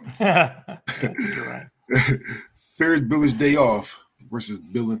that one. You're right. Ferris Bueller's Day Off versus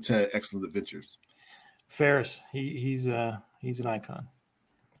Bill and Ted Excellent Adventures. Ferris, he's an icon.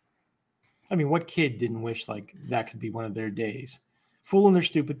 I mean, what kid didn't wish like that could be one of their days? Fooling their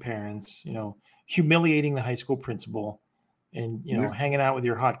stupid parents, humiliating the high school principal, and hanging out with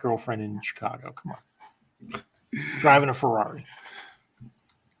your hot girlfriend in Chicago. Come on, driving a Ferrari,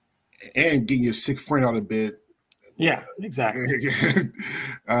 and getting your sick friend out of bed. Yeah, exactly.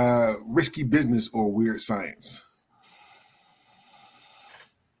 Risky Business or Weird Science?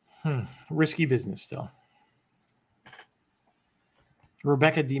 Risky Business still.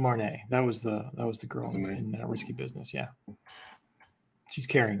 Rebecca De Mornay. That was the girl in Risky Business. Yeah, she's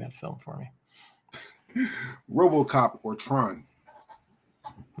carrying that film for me. RoboCop or Tron?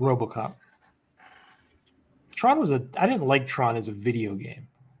 RoboCop. Tron I didn't like Tron as a video game.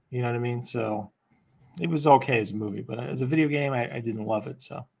 You know what I mean? So it was okay as a movie, but as a video game, I didn't love it.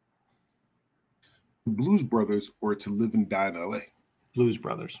 So Blues Brothers or To Live and Die in LA? Blues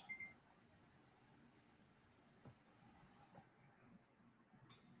Brothers.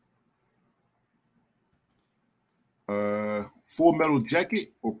 Full Metal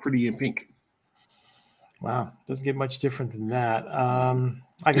Jacket or Pretty in Pink? Wow, doesn't get much different than that.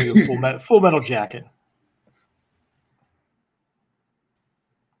 I can go Full Metal Jacket.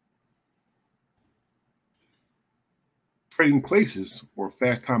 Trading Places or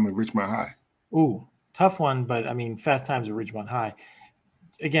Fast Time at Ridgemont High? Ooh, tough one, but I mean, Fast Times at Ridgemont High.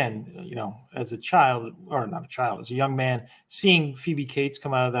 Again, as a child, or not a child, as a young man, seeing Phoebe Cates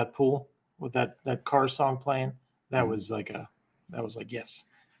come out of that pool with that Cars song playing, that was like, yes,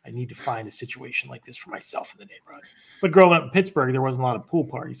 I need to find a situation like this for myself in the neighborhood. But growing up in Pittsburgh, there wasn't a lot of pool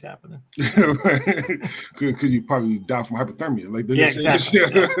parties happening. Could you probably die from hypothermia? Exactly.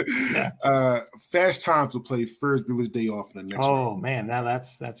 Yeah. Fast Times will play Ferris Bueller's Day Off in the next round. Oh man, now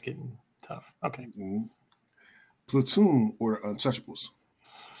that's getting tough. Okay. Mm-hmm. Platoon or Untouchables?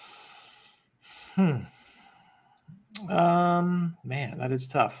 Man, that is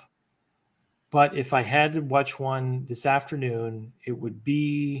tough. But if I had to watch one this afternoon, it would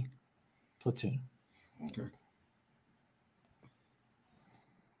be Platoon. Okay.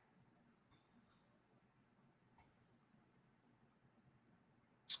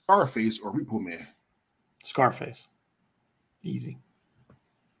 Scarface or Repo Man? Scarface. Easy.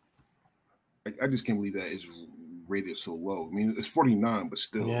 I just can't believe that it's rated so low. I mean, it's 49, but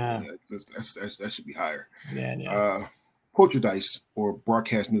still, Yeah. That should be higher. Yeah. Poltergeist or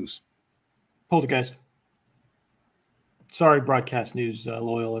Broadcast News? Poltergeist. Sorry, Broadcast News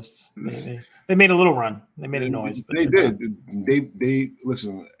loyalists. They made a little run. They made a noise. But they did. They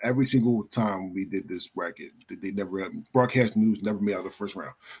listen. Every single time we did this bracket, they never Broadcast News never made out of the first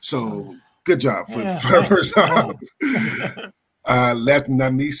round. So good job for the first time. Last but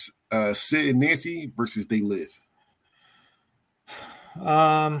not least, Sid and Nancy versus They Live.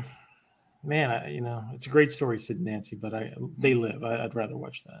 Man, it's a great story, Sid and Nancy, but They Live. I'd rather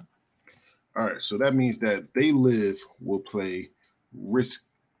watch that. All right, so that means that They Live will play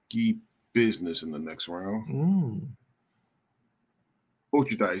Risky Business in the next round.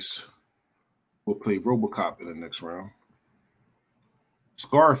 Poltergeist will play RoboCop in the next round.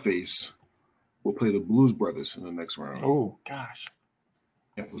 Scarface will play the Blues Brothers in the next round. Oh, gosh.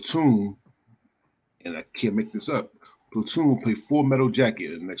 And Platoon, and I can't make this up, Platoon will play Full Metal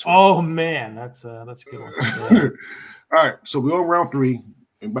Jacket in the next round. Oh, man, that's a good one. Yeah. All right, so we're on round 3.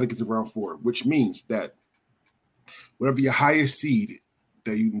 Everybody gets to round 4, which means that whatever your highest seed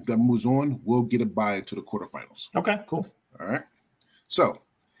that moves on will get a bye into the quarterfinals. Okay, cool. All right. So,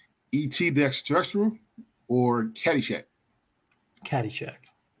 E.T. the Extraterrestrial or Caddyshack? Caddyshack.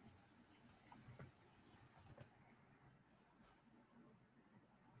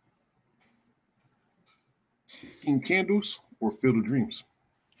 "16 Candles or Field of Dreams?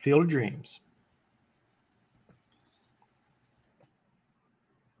 Field of Dreams.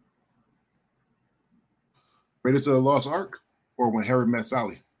 Raiders of the Lost Ark or When Harry Met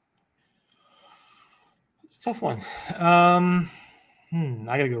Sally? It's a tough one. I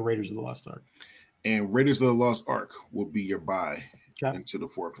gotta go Raiders of the Lost Ark. And Raiders of the Lost Ark will be your bye Okay. into the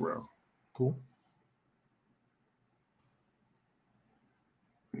 4th round. Cool.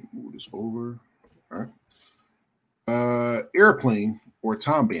 Move this over. All right. Airplane or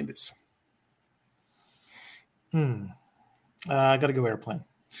Time Bandits? I gotta go Airplane.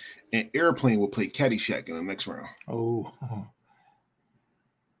 And Airplane will play Caddyshack in the next round. Oh.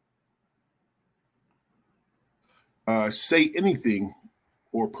 Say Anything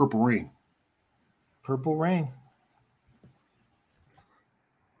or Purple Rain? Purple Rain.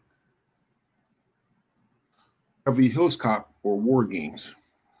 Beverly Hills Cop or War Games?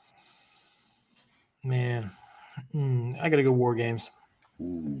 Man. I gotta go War Games.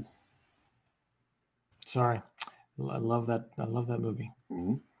 Ooh. Sorry. I love that movie.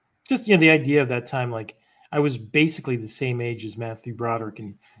 Mm-hmm. Just the idea of that time, like I was basically the same age as Matthew Broderick,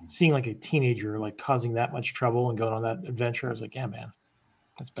 and seeing like a teenager like causing that much trouble and going on that adventure, I was like, yeah, man,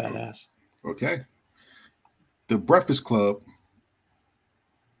 that's badass. Okay. The Breakfast Club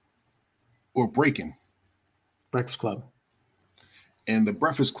or Breaking? Breakfast Club. And the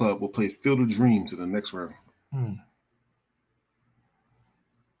Breakfast Club will play Field of Dreams in the next round.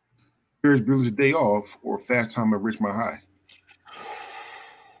 Ferris Bueller's Day Off or Fast Time at Richmond High?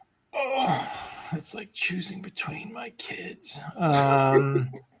 Oh, it's like choosing between my kids.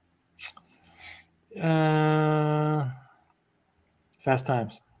 Fast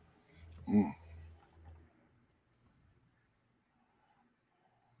Times.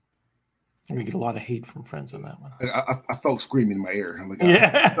 We get a lot of hate from friends on that one. I felt screaming in my ear. I'm like,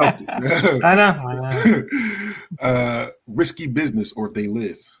 yeah, I felt it. I know. Risky Business or They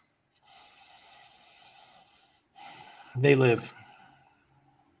Live? They Live.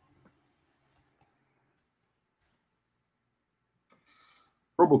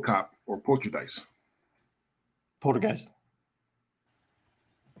 RoboCop or Poltergeist? Poltergeist.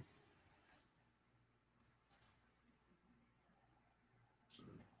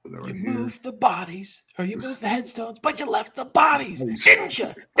 Right you moved the bodies, or you moved the headstones, but you left the bodies, didn't you?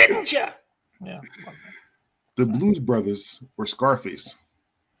 Didn't you? Yeah. The Blues Brothers or Scarface?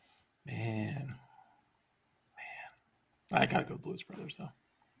 Man. I gotta go Blues Brothers though.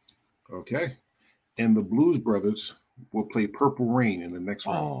 Okay. And the Blues Brothers will play Purple Rain in the next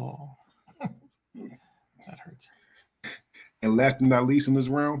round. Oh. That hurts. And last but not least in this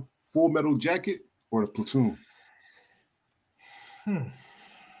round, Full Metal Jacket or the Platoon?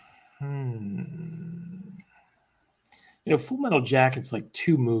 Full Metal Jacket's like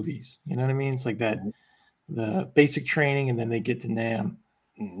 2 movies. You know what I mean? It's like that, the basic training, and then they get to Nam.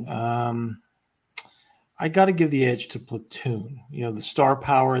 I got to give the edge to Platoon. The star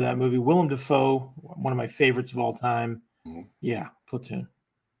power of that movie. Willem Dafoe, one of my favorites of all time. Yeah, Platoon.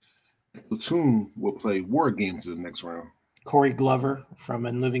 Platoon will play War Games in the next round. Corey Glover from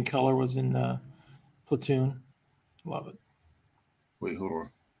In Living Color was in Platoon. Love it. Wait, hold on.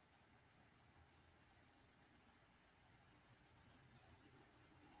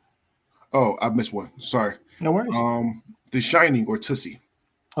 Oh, I missed one. Sorry. No worries. The Shining or Tootsie?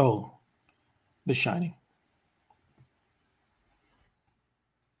 Oh, The Shining.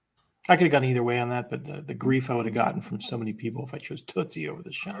 I could have gone either way on that, but the grief I would have gotten from so many people if I chose Tootsie over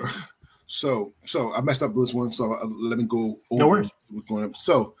The Shining. So I messed up this one. So let me go over No worries. what's going on.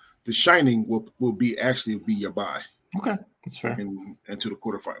 So The Shining will be your bye. Okay, that's fair. Into the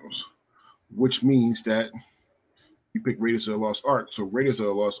quarterfinals, which means that you pick Raiders of the Lost Ark. So Raiders of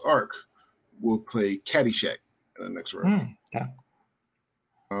the Lost Ark will play Caddyshack in the next round. Okay.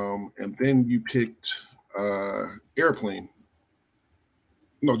 And then you picked Airplane.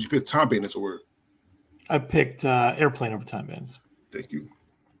 No, you picked Time Bandits over. I picked Airplane over Time Bandits. Thank you.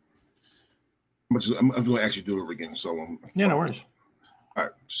 I'm going to actually do it over again. So yeah, no worries. All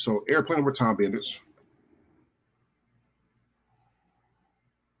right. So Airplane over Time Bandits.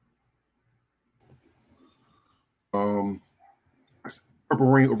 Purple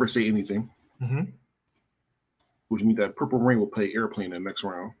Rain over Say Anything. Mm-hmm. Which means that Purple Rain will play Airplane in the next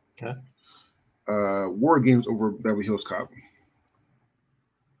round. Okay. War Games over Beverly Hills Cop.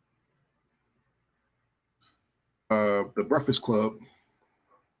 The Breakfast Club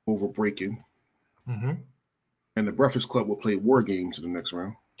over Breaking. Mm-hmm. And the Breakfast Club will play War Games in the next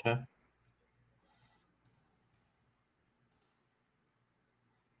round. Okay.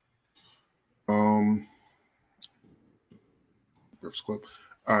 Breakfast Club.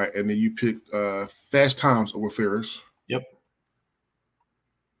 All right, and then you picked Fast Times over Ferris. Yep.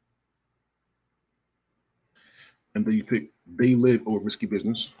 And then you picked They Live over Risky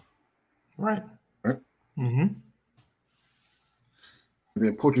Business. Right. Right. Mm-hmm. And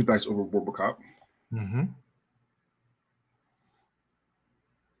then Poltergeist over RoboCop. Mm-hmm.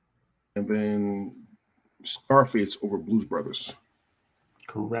 And then Scarface over Blues Brothers.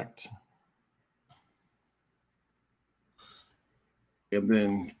 Correct. And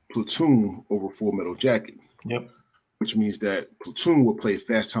then Platoon over Full Metal Jacket. Yep. Which means that Platoon will play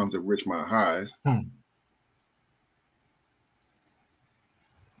Fast Times at Ridgemont High. And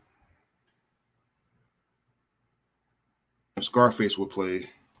Scarface will play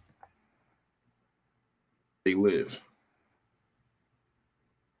They Live.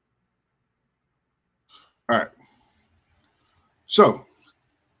 All right. So,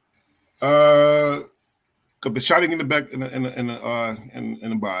 got the Shining in the back in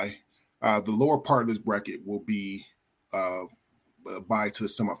the bye. The lower part of this bracket will be bye to the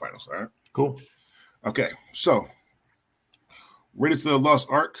semifinals. All right. Cool. Okay. So, Raiders of the Lost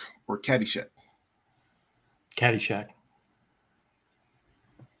Ark or Caddyshack? Caddyshack.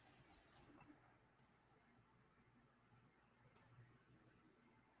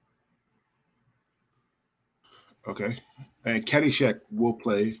 Okay. And Caddyshack will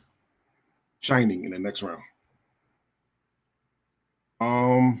play Shining in the next round.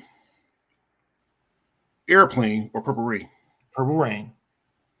 Airplane or Purple Rain? Purple Rain.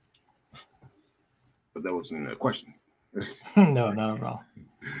 But that wasn't a question. No, not at all.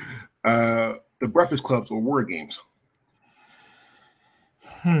 The Breakfast Clubs or War Games?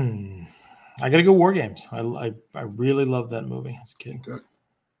 I gotta go War Games. I really loved that movie as a kid. Okay.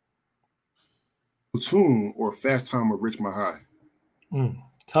 Platoon or Fast Time at Ridgemont High?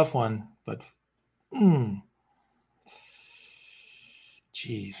 Tough one, but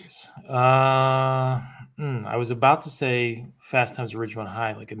Jesus. I was about to say Fast Times at Ridgemont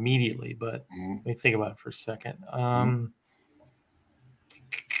High like immediately, but let me think about it for a second. No,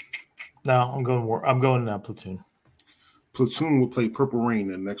 I'm going Platoon. Platoon will play Purple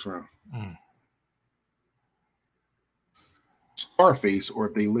Rain in the next round. Scarface or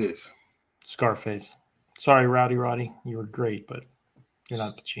They Live? Scarface. Sorry, Roddy. You were great, but you're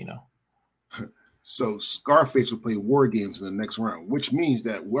not Pacino. So Scarface will play War Games in the next round, which means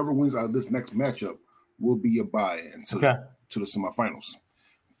that whoever wins out of this next matchup will be a bye to the semifinals.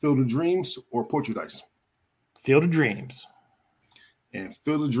 Field of Dreams or Poltergeist? Field of Dreams. And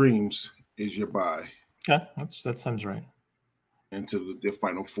Field of Dreams is your bye. Okay, that sounds right. Into the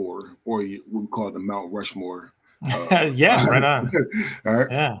final four, or we call it the Mount Rushmore. Yeah, right on. All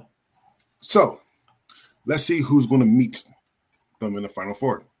right. Yeah. So let's see who's going to meet them in the final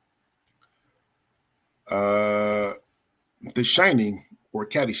four. The Shining or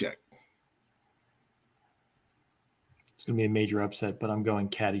Caddyshack? It's going to be a major upset, but I'm going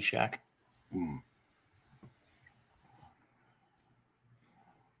Caddyshack.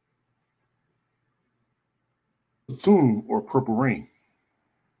 Platoon or Purple Rain?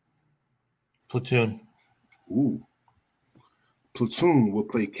 Platoon. Ooh. Platoon will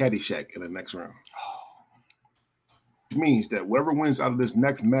play Caddyshack in the next round. Which means that whoever wins out of this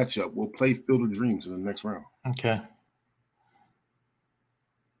next matchup will play Field of Dreams in the next round. Okay.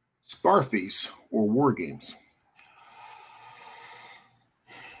 Scarface or War Games?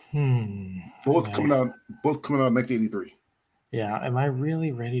 Both coming out in 1983. Yeah, am I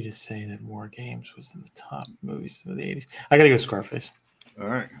really ready to say that War Games was in the top movies of the 80s? I got to go Scarface. All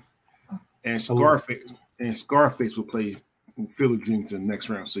right. And Scarface will play Field of Dreams in the next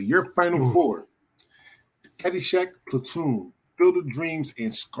round. So your final four: Caddyshack, Platoon, Field of Dreams,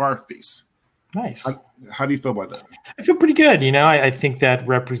 and Scarface. Nice. How do you feel about that? I feel pretty good. I think that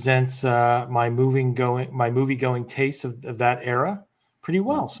represents my movie going taste of that era pretty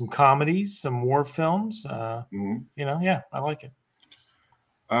well. Some comedies, some war films. I like it.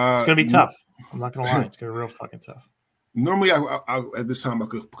 It's gonna be tough. I'm not gonna lie. It's gonna be real fucking tough. Normally, I at this time I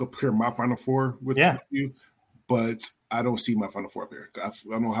could compare my final four with you, but I don't see my final four up here. I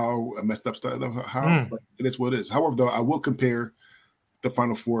don't know how I messed up stuff. But it is what it is. However, though, I will compare the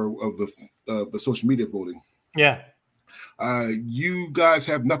final four of the social media voting. Yeah. You guys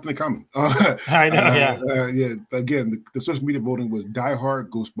have nothing in common. I know. Yeah. Again, the social media voting was Die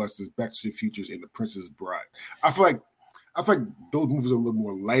Hard, Ghostbusters, Back to the Future, and The Princess Bride. I feel like those movies are a little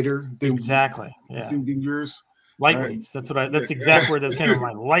more lighter than than yours. Lightweights. Right? That's exactly where those came from.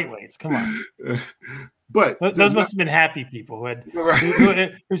 Lightweights. Come on. But those must have been happy people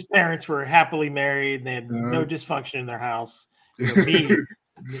whose parents were happily married. They had no dysfunction in their house.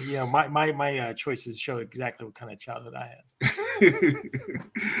 My choices show exactly what kind of childhood I had.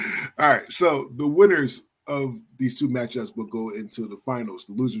 All right. So the winners of these two matchups will go into the finals.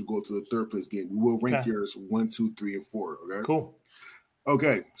 The losers go to the third place game. We will rank yours 1, 2, 3, and 4. Okay. Cool.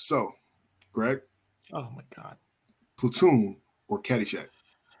 Okay. So, Greg. Oh my God. Platoon or Caddyshack?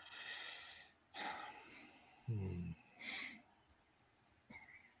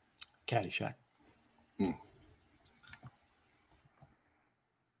 Caddyshack.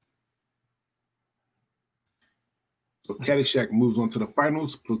 So Caddyshack moves on to the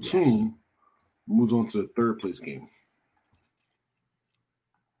finals. Platoon moves on to the third place game.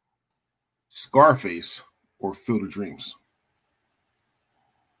 Scarface or Field of Dreams?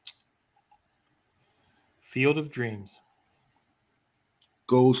 Field of Dreams.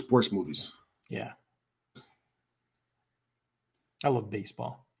 Go sports movies. Yeah. I love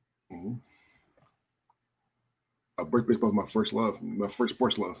baseball. Baseball is my first love, my first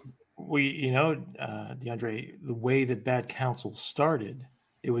sports love. DeAndre, the way that Bad Counsel started,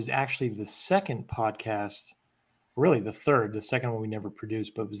 it was actually the second podcast, really the third, the second one we never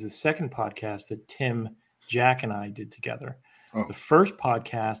produced, but it was the second podcast that Tim, Jack, and I did together. Oh. The first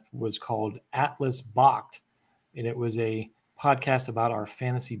podcast was called Atlas Balked, and it was a podcast about our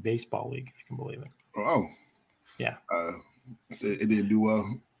fantasy baseball league, if you can believe it. Oh. Yeah. It didn't do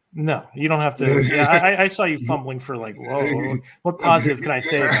well. No, you don't have to. Yeah, I saw you fumbling for whoa, what positive can I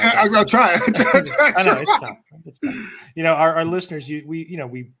say about that? I'll try. I know it's tough. It's tough. Our listeners,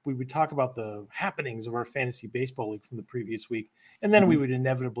 we would talk about the happenings of our fantasy baseball league from the previous week, and then we would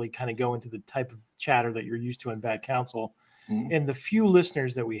inevitably kind of go into the type of chatter that you're used to in Bad Counsel. And the few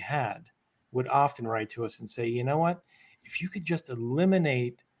listeners that we had would often write to us and say, you know what, if you could just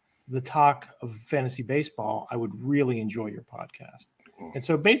eliminate the talk of fantasy baseball, I would really enjoy your podcast. And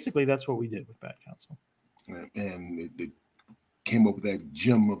so basically that's what we did with Bad Counsel. And it came up with that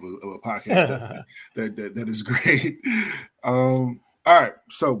gem of a podcast. that is great. All right.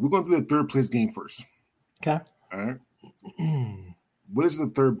 So we're going to do the third place game first. Okay. All right. What is the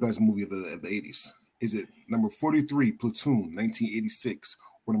third best movie of the 80s? Is it number 43, Platoon, 1986,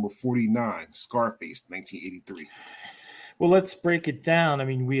 or number 49, Scarface, 1983? Well, let's break it down. I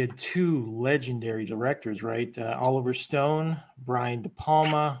mean, we had two legendary directors, right? Oliver Stone, Brian De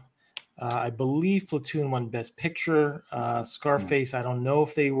Palma. I believe Platoon won Best Picture. Scarface, I don't know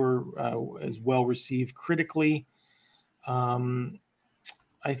if they were as well received critically.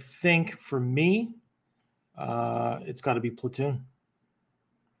 I think for me, it's got to be Platoon.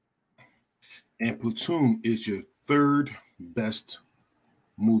 And Platoon is your third best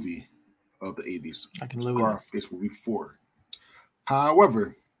movie of the 80s. I can live with that. Scarface will be 4.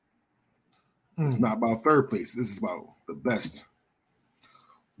 However, it's not about third place. This is about the best.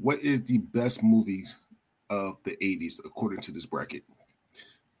 What is the best movies of the 80s according to this bracket?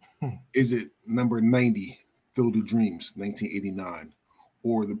 Is it number 90, Field of Dreams, 1989,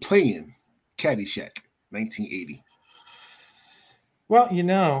 or The Play-In, Caddyshack, 1980? Well,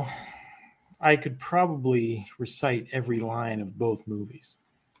 I could probably recite every line of both movies.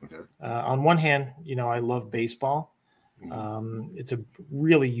 Okay. On one hand, I love baseball. It's a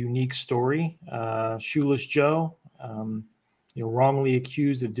really unique story. Shoeless Joe, wrongly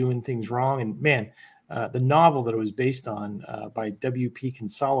accused of doing things wrong. And man, the novel that it was based on by W.P.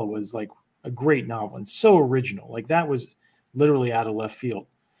 Kinsella was like a great novel and so original. Like that was literally out of left field.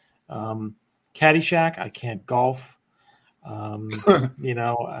 Caddyshack, I can't golf.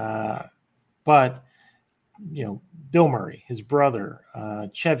 But Bill Murray, his brother,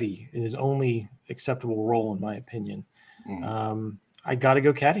 Chevy, in his only acceptable role, in my opinion. I got to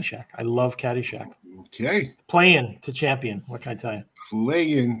go Caddyshack. I love Caddyshack. Okay. Play-in to champion. What can I tell you?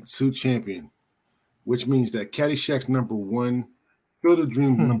 Play-in to champion, which means that Caddyshack's number 1, Field of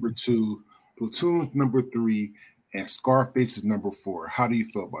Dreams number 2, Platoon's number 3, and Scarface is number 4. How do you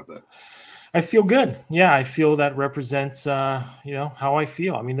feel about that? I feel good. Yeah, I feel that represents, how I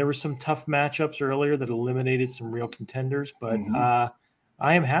feel. I mean, there were some tough matchups earlier that eliminated some real contenders, but I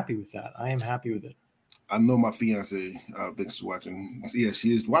am happy with that. I am happy with it. I know my fiance thinks she's watching. Yeah,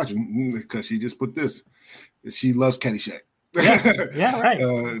 she is watching because she just put this. She loves Caddyshack. Yeah,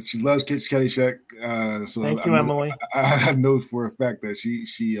 right. She loves Caddyshack. So Thank you, Emily. I know for a fact that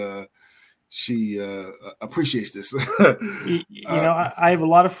she appreciates this. I have a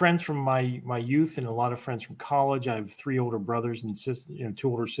lot of friends from my youth and a lot of friends from college. I have 3 older brothers and 2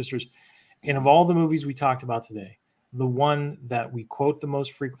 older sisters. And of all the movies we talked about today, the one that we quote the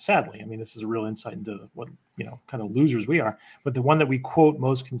most frequently, sadly, I mean, this is a real insight into what, kind of losers we are, but the one that we quote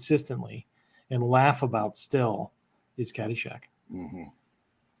most consistently and laugh about still is Caddyshack.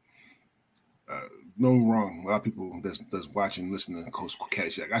 No wrong. A lot of people that's watching, listening to Coach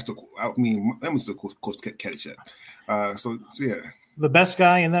Caddyshack. I'm still Coach Caddyshack. So yeah. The best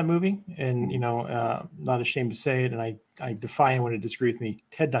guy in that movie, and not ashamed to say it, and I defy anyone to disagree with me.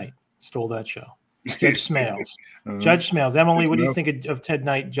 Ted Knight stole that show. Judge Smales. Judge Smales. Emily, what do you think of Ted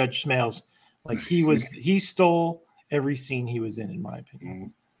Knight, Judge Smales? Like he stole every scene he was in my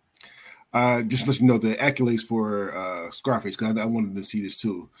opinion. Just to let you know the accolades for Scarface, because I wanted to see this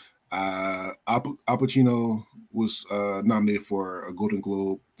too. Al Pacino was nominated for a Golden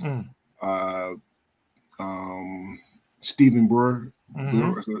Globe. Stephen Brewer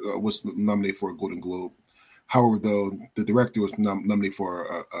was nominated for a Golden Globe. However, though, the director was nominated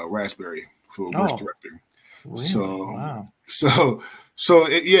for a Raspberry for worst director. Really? So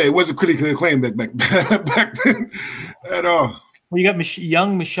it wasn't critically acclaimed back then at all. Well, you got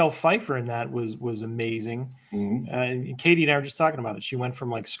young Michelle Pfeiffer in that was amazing. And Katie and I were just talking about it. She went from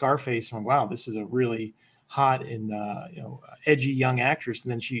like Scarface and wow, this is a really hot and edgy young actress.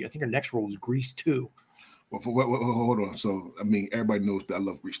 And then I think her next role was Grease 2. Well, hold on. So, I mean, everybody knows that I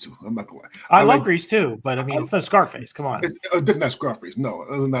love Grease 2. I'm not going to lie. I love Grease 2, but I mean, it's no Scarface. Come on. It's not Scarface. No,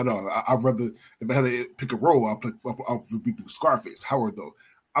 not at all. I'd rather, if I had to pick a role, I'll be Scarface. However, though,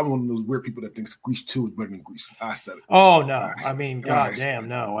 I'm one of those weird people that thinks Grease 2 is better than Grease. I said it. Oh, no. I mean, God damn,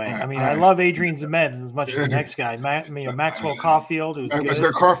 no way. I mean, I love Adrian Zmed as much as the next guy. Maxwell Caulfield. It was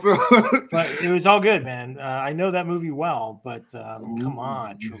good. Caulfield. But it was all good, man. I know that movie well, but come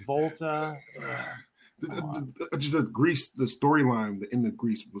on. Travolta. Just the Grease, the storyline in the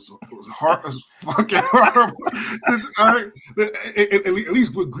Grease was hard as fucking horrible. At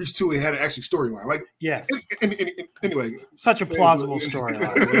least with Grease 2, it had an actual storyline. Like yes. Anyway, such a plausible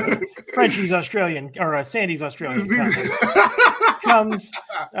storyline. Frenchie's Australian or Sandy's Australian comes,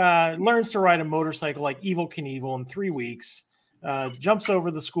 learns to ride a motorcycle like Evel Knievel in 3 weeks, jumps over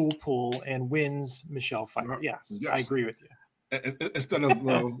the school pool and wins Michelle Pfeiffer. Yes, I agree with you. Instead of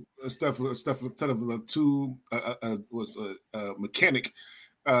two was a mechanic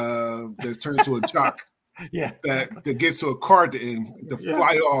that turned into a jock. Yeah, that gets to a car to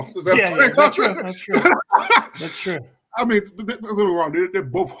fly off. That's true. That's true. I mean, they're a little wrong. They're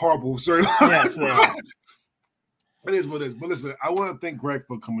both horrible. Sorry. Yes, they are. It is what it is. But listen, I want to thank Greg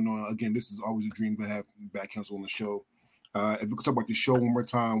for coming on. Again, this is always a dream to have Bad Counsel on the show. If we could talk about the show one more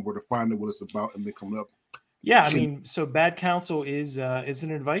time, where to find it, what it's about, and then coming up. Yeah, I mean, so Bad Counsel is an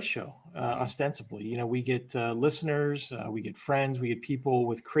advice show, ostensibly. We get listeners, we get friends, we get people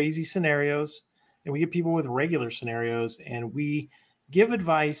with crazy scenarios, and we get people with regular scenarios, and we give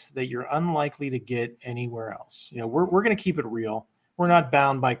advice that you're unlikely to get anywhere else. We're going to keep it real. We're not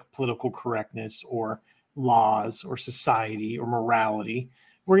bound by political correctness or laws or society or morality.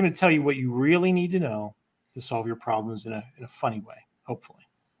 We're going to tell you what you really need to know to solve your problems in a funny way, hopefully.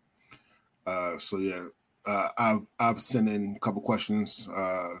 I've sent in a couple questions.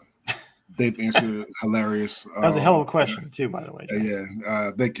 They've answered hilarious. That was a hell of a question too, by the way.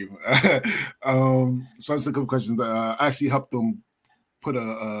 Thank you. So I sent a couple questions. I actually helped them put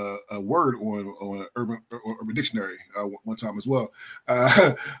a word on Urban Dictionary one time as well.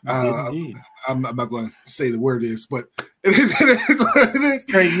 I'm not going to say the word is, but it is what it is.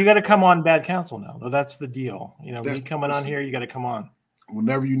 Trey, you got to come on Bad Counsel now. Though that's the deal. When you coming on here, you got to come on.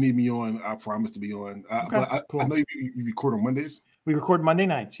 Whenever you need me on, I promise to be on. But cool. I know you record on Mondays. We record Monday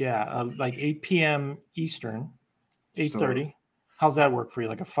nights, like 8 p.m. Eastern, 8:30. How's that work for you?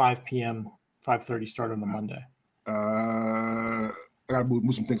 Like a 5 p.m., 5:30 start on the Monday? I gotta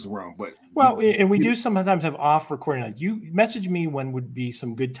move some things around, but and we do sometimes have off recording nights. You message me when would be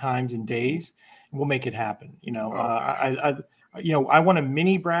some good times and days, and we'll make it happen. I want a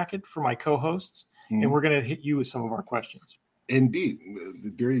mini bracket for my co-hosts, and we're going to hit you with some of our questions. Indeed,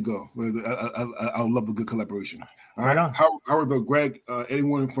 there you go. I love a good collaboration. All right, on. However, Greg,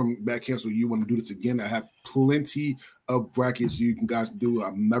 anyone from Bad Cancel, you want to do this again? I have plenty of brackets you guys can do.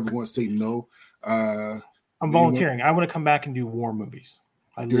 I'm never going to say no. I'm volunteering. I want to come back and do war movies.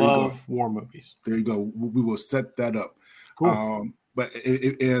 I love war movies. There you go. We will set that up. Cool. But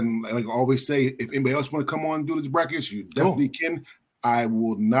like I always say, if anybody else want to come on and do this brackets, you definitely can. I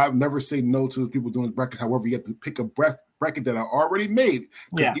will never say no to the people doing this bracket. However, you have to pick a bracket that I already made.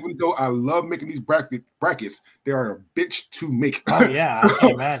 Because even though I love making these brackets, they are a bitch to make. Oh yeah, I can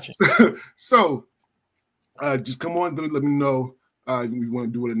imagine. So just come on and let me know if we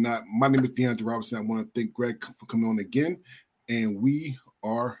want to do it or not. My name is DeAndre Robinson. I want to thank Greg for coming on again, and we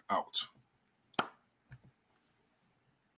are out.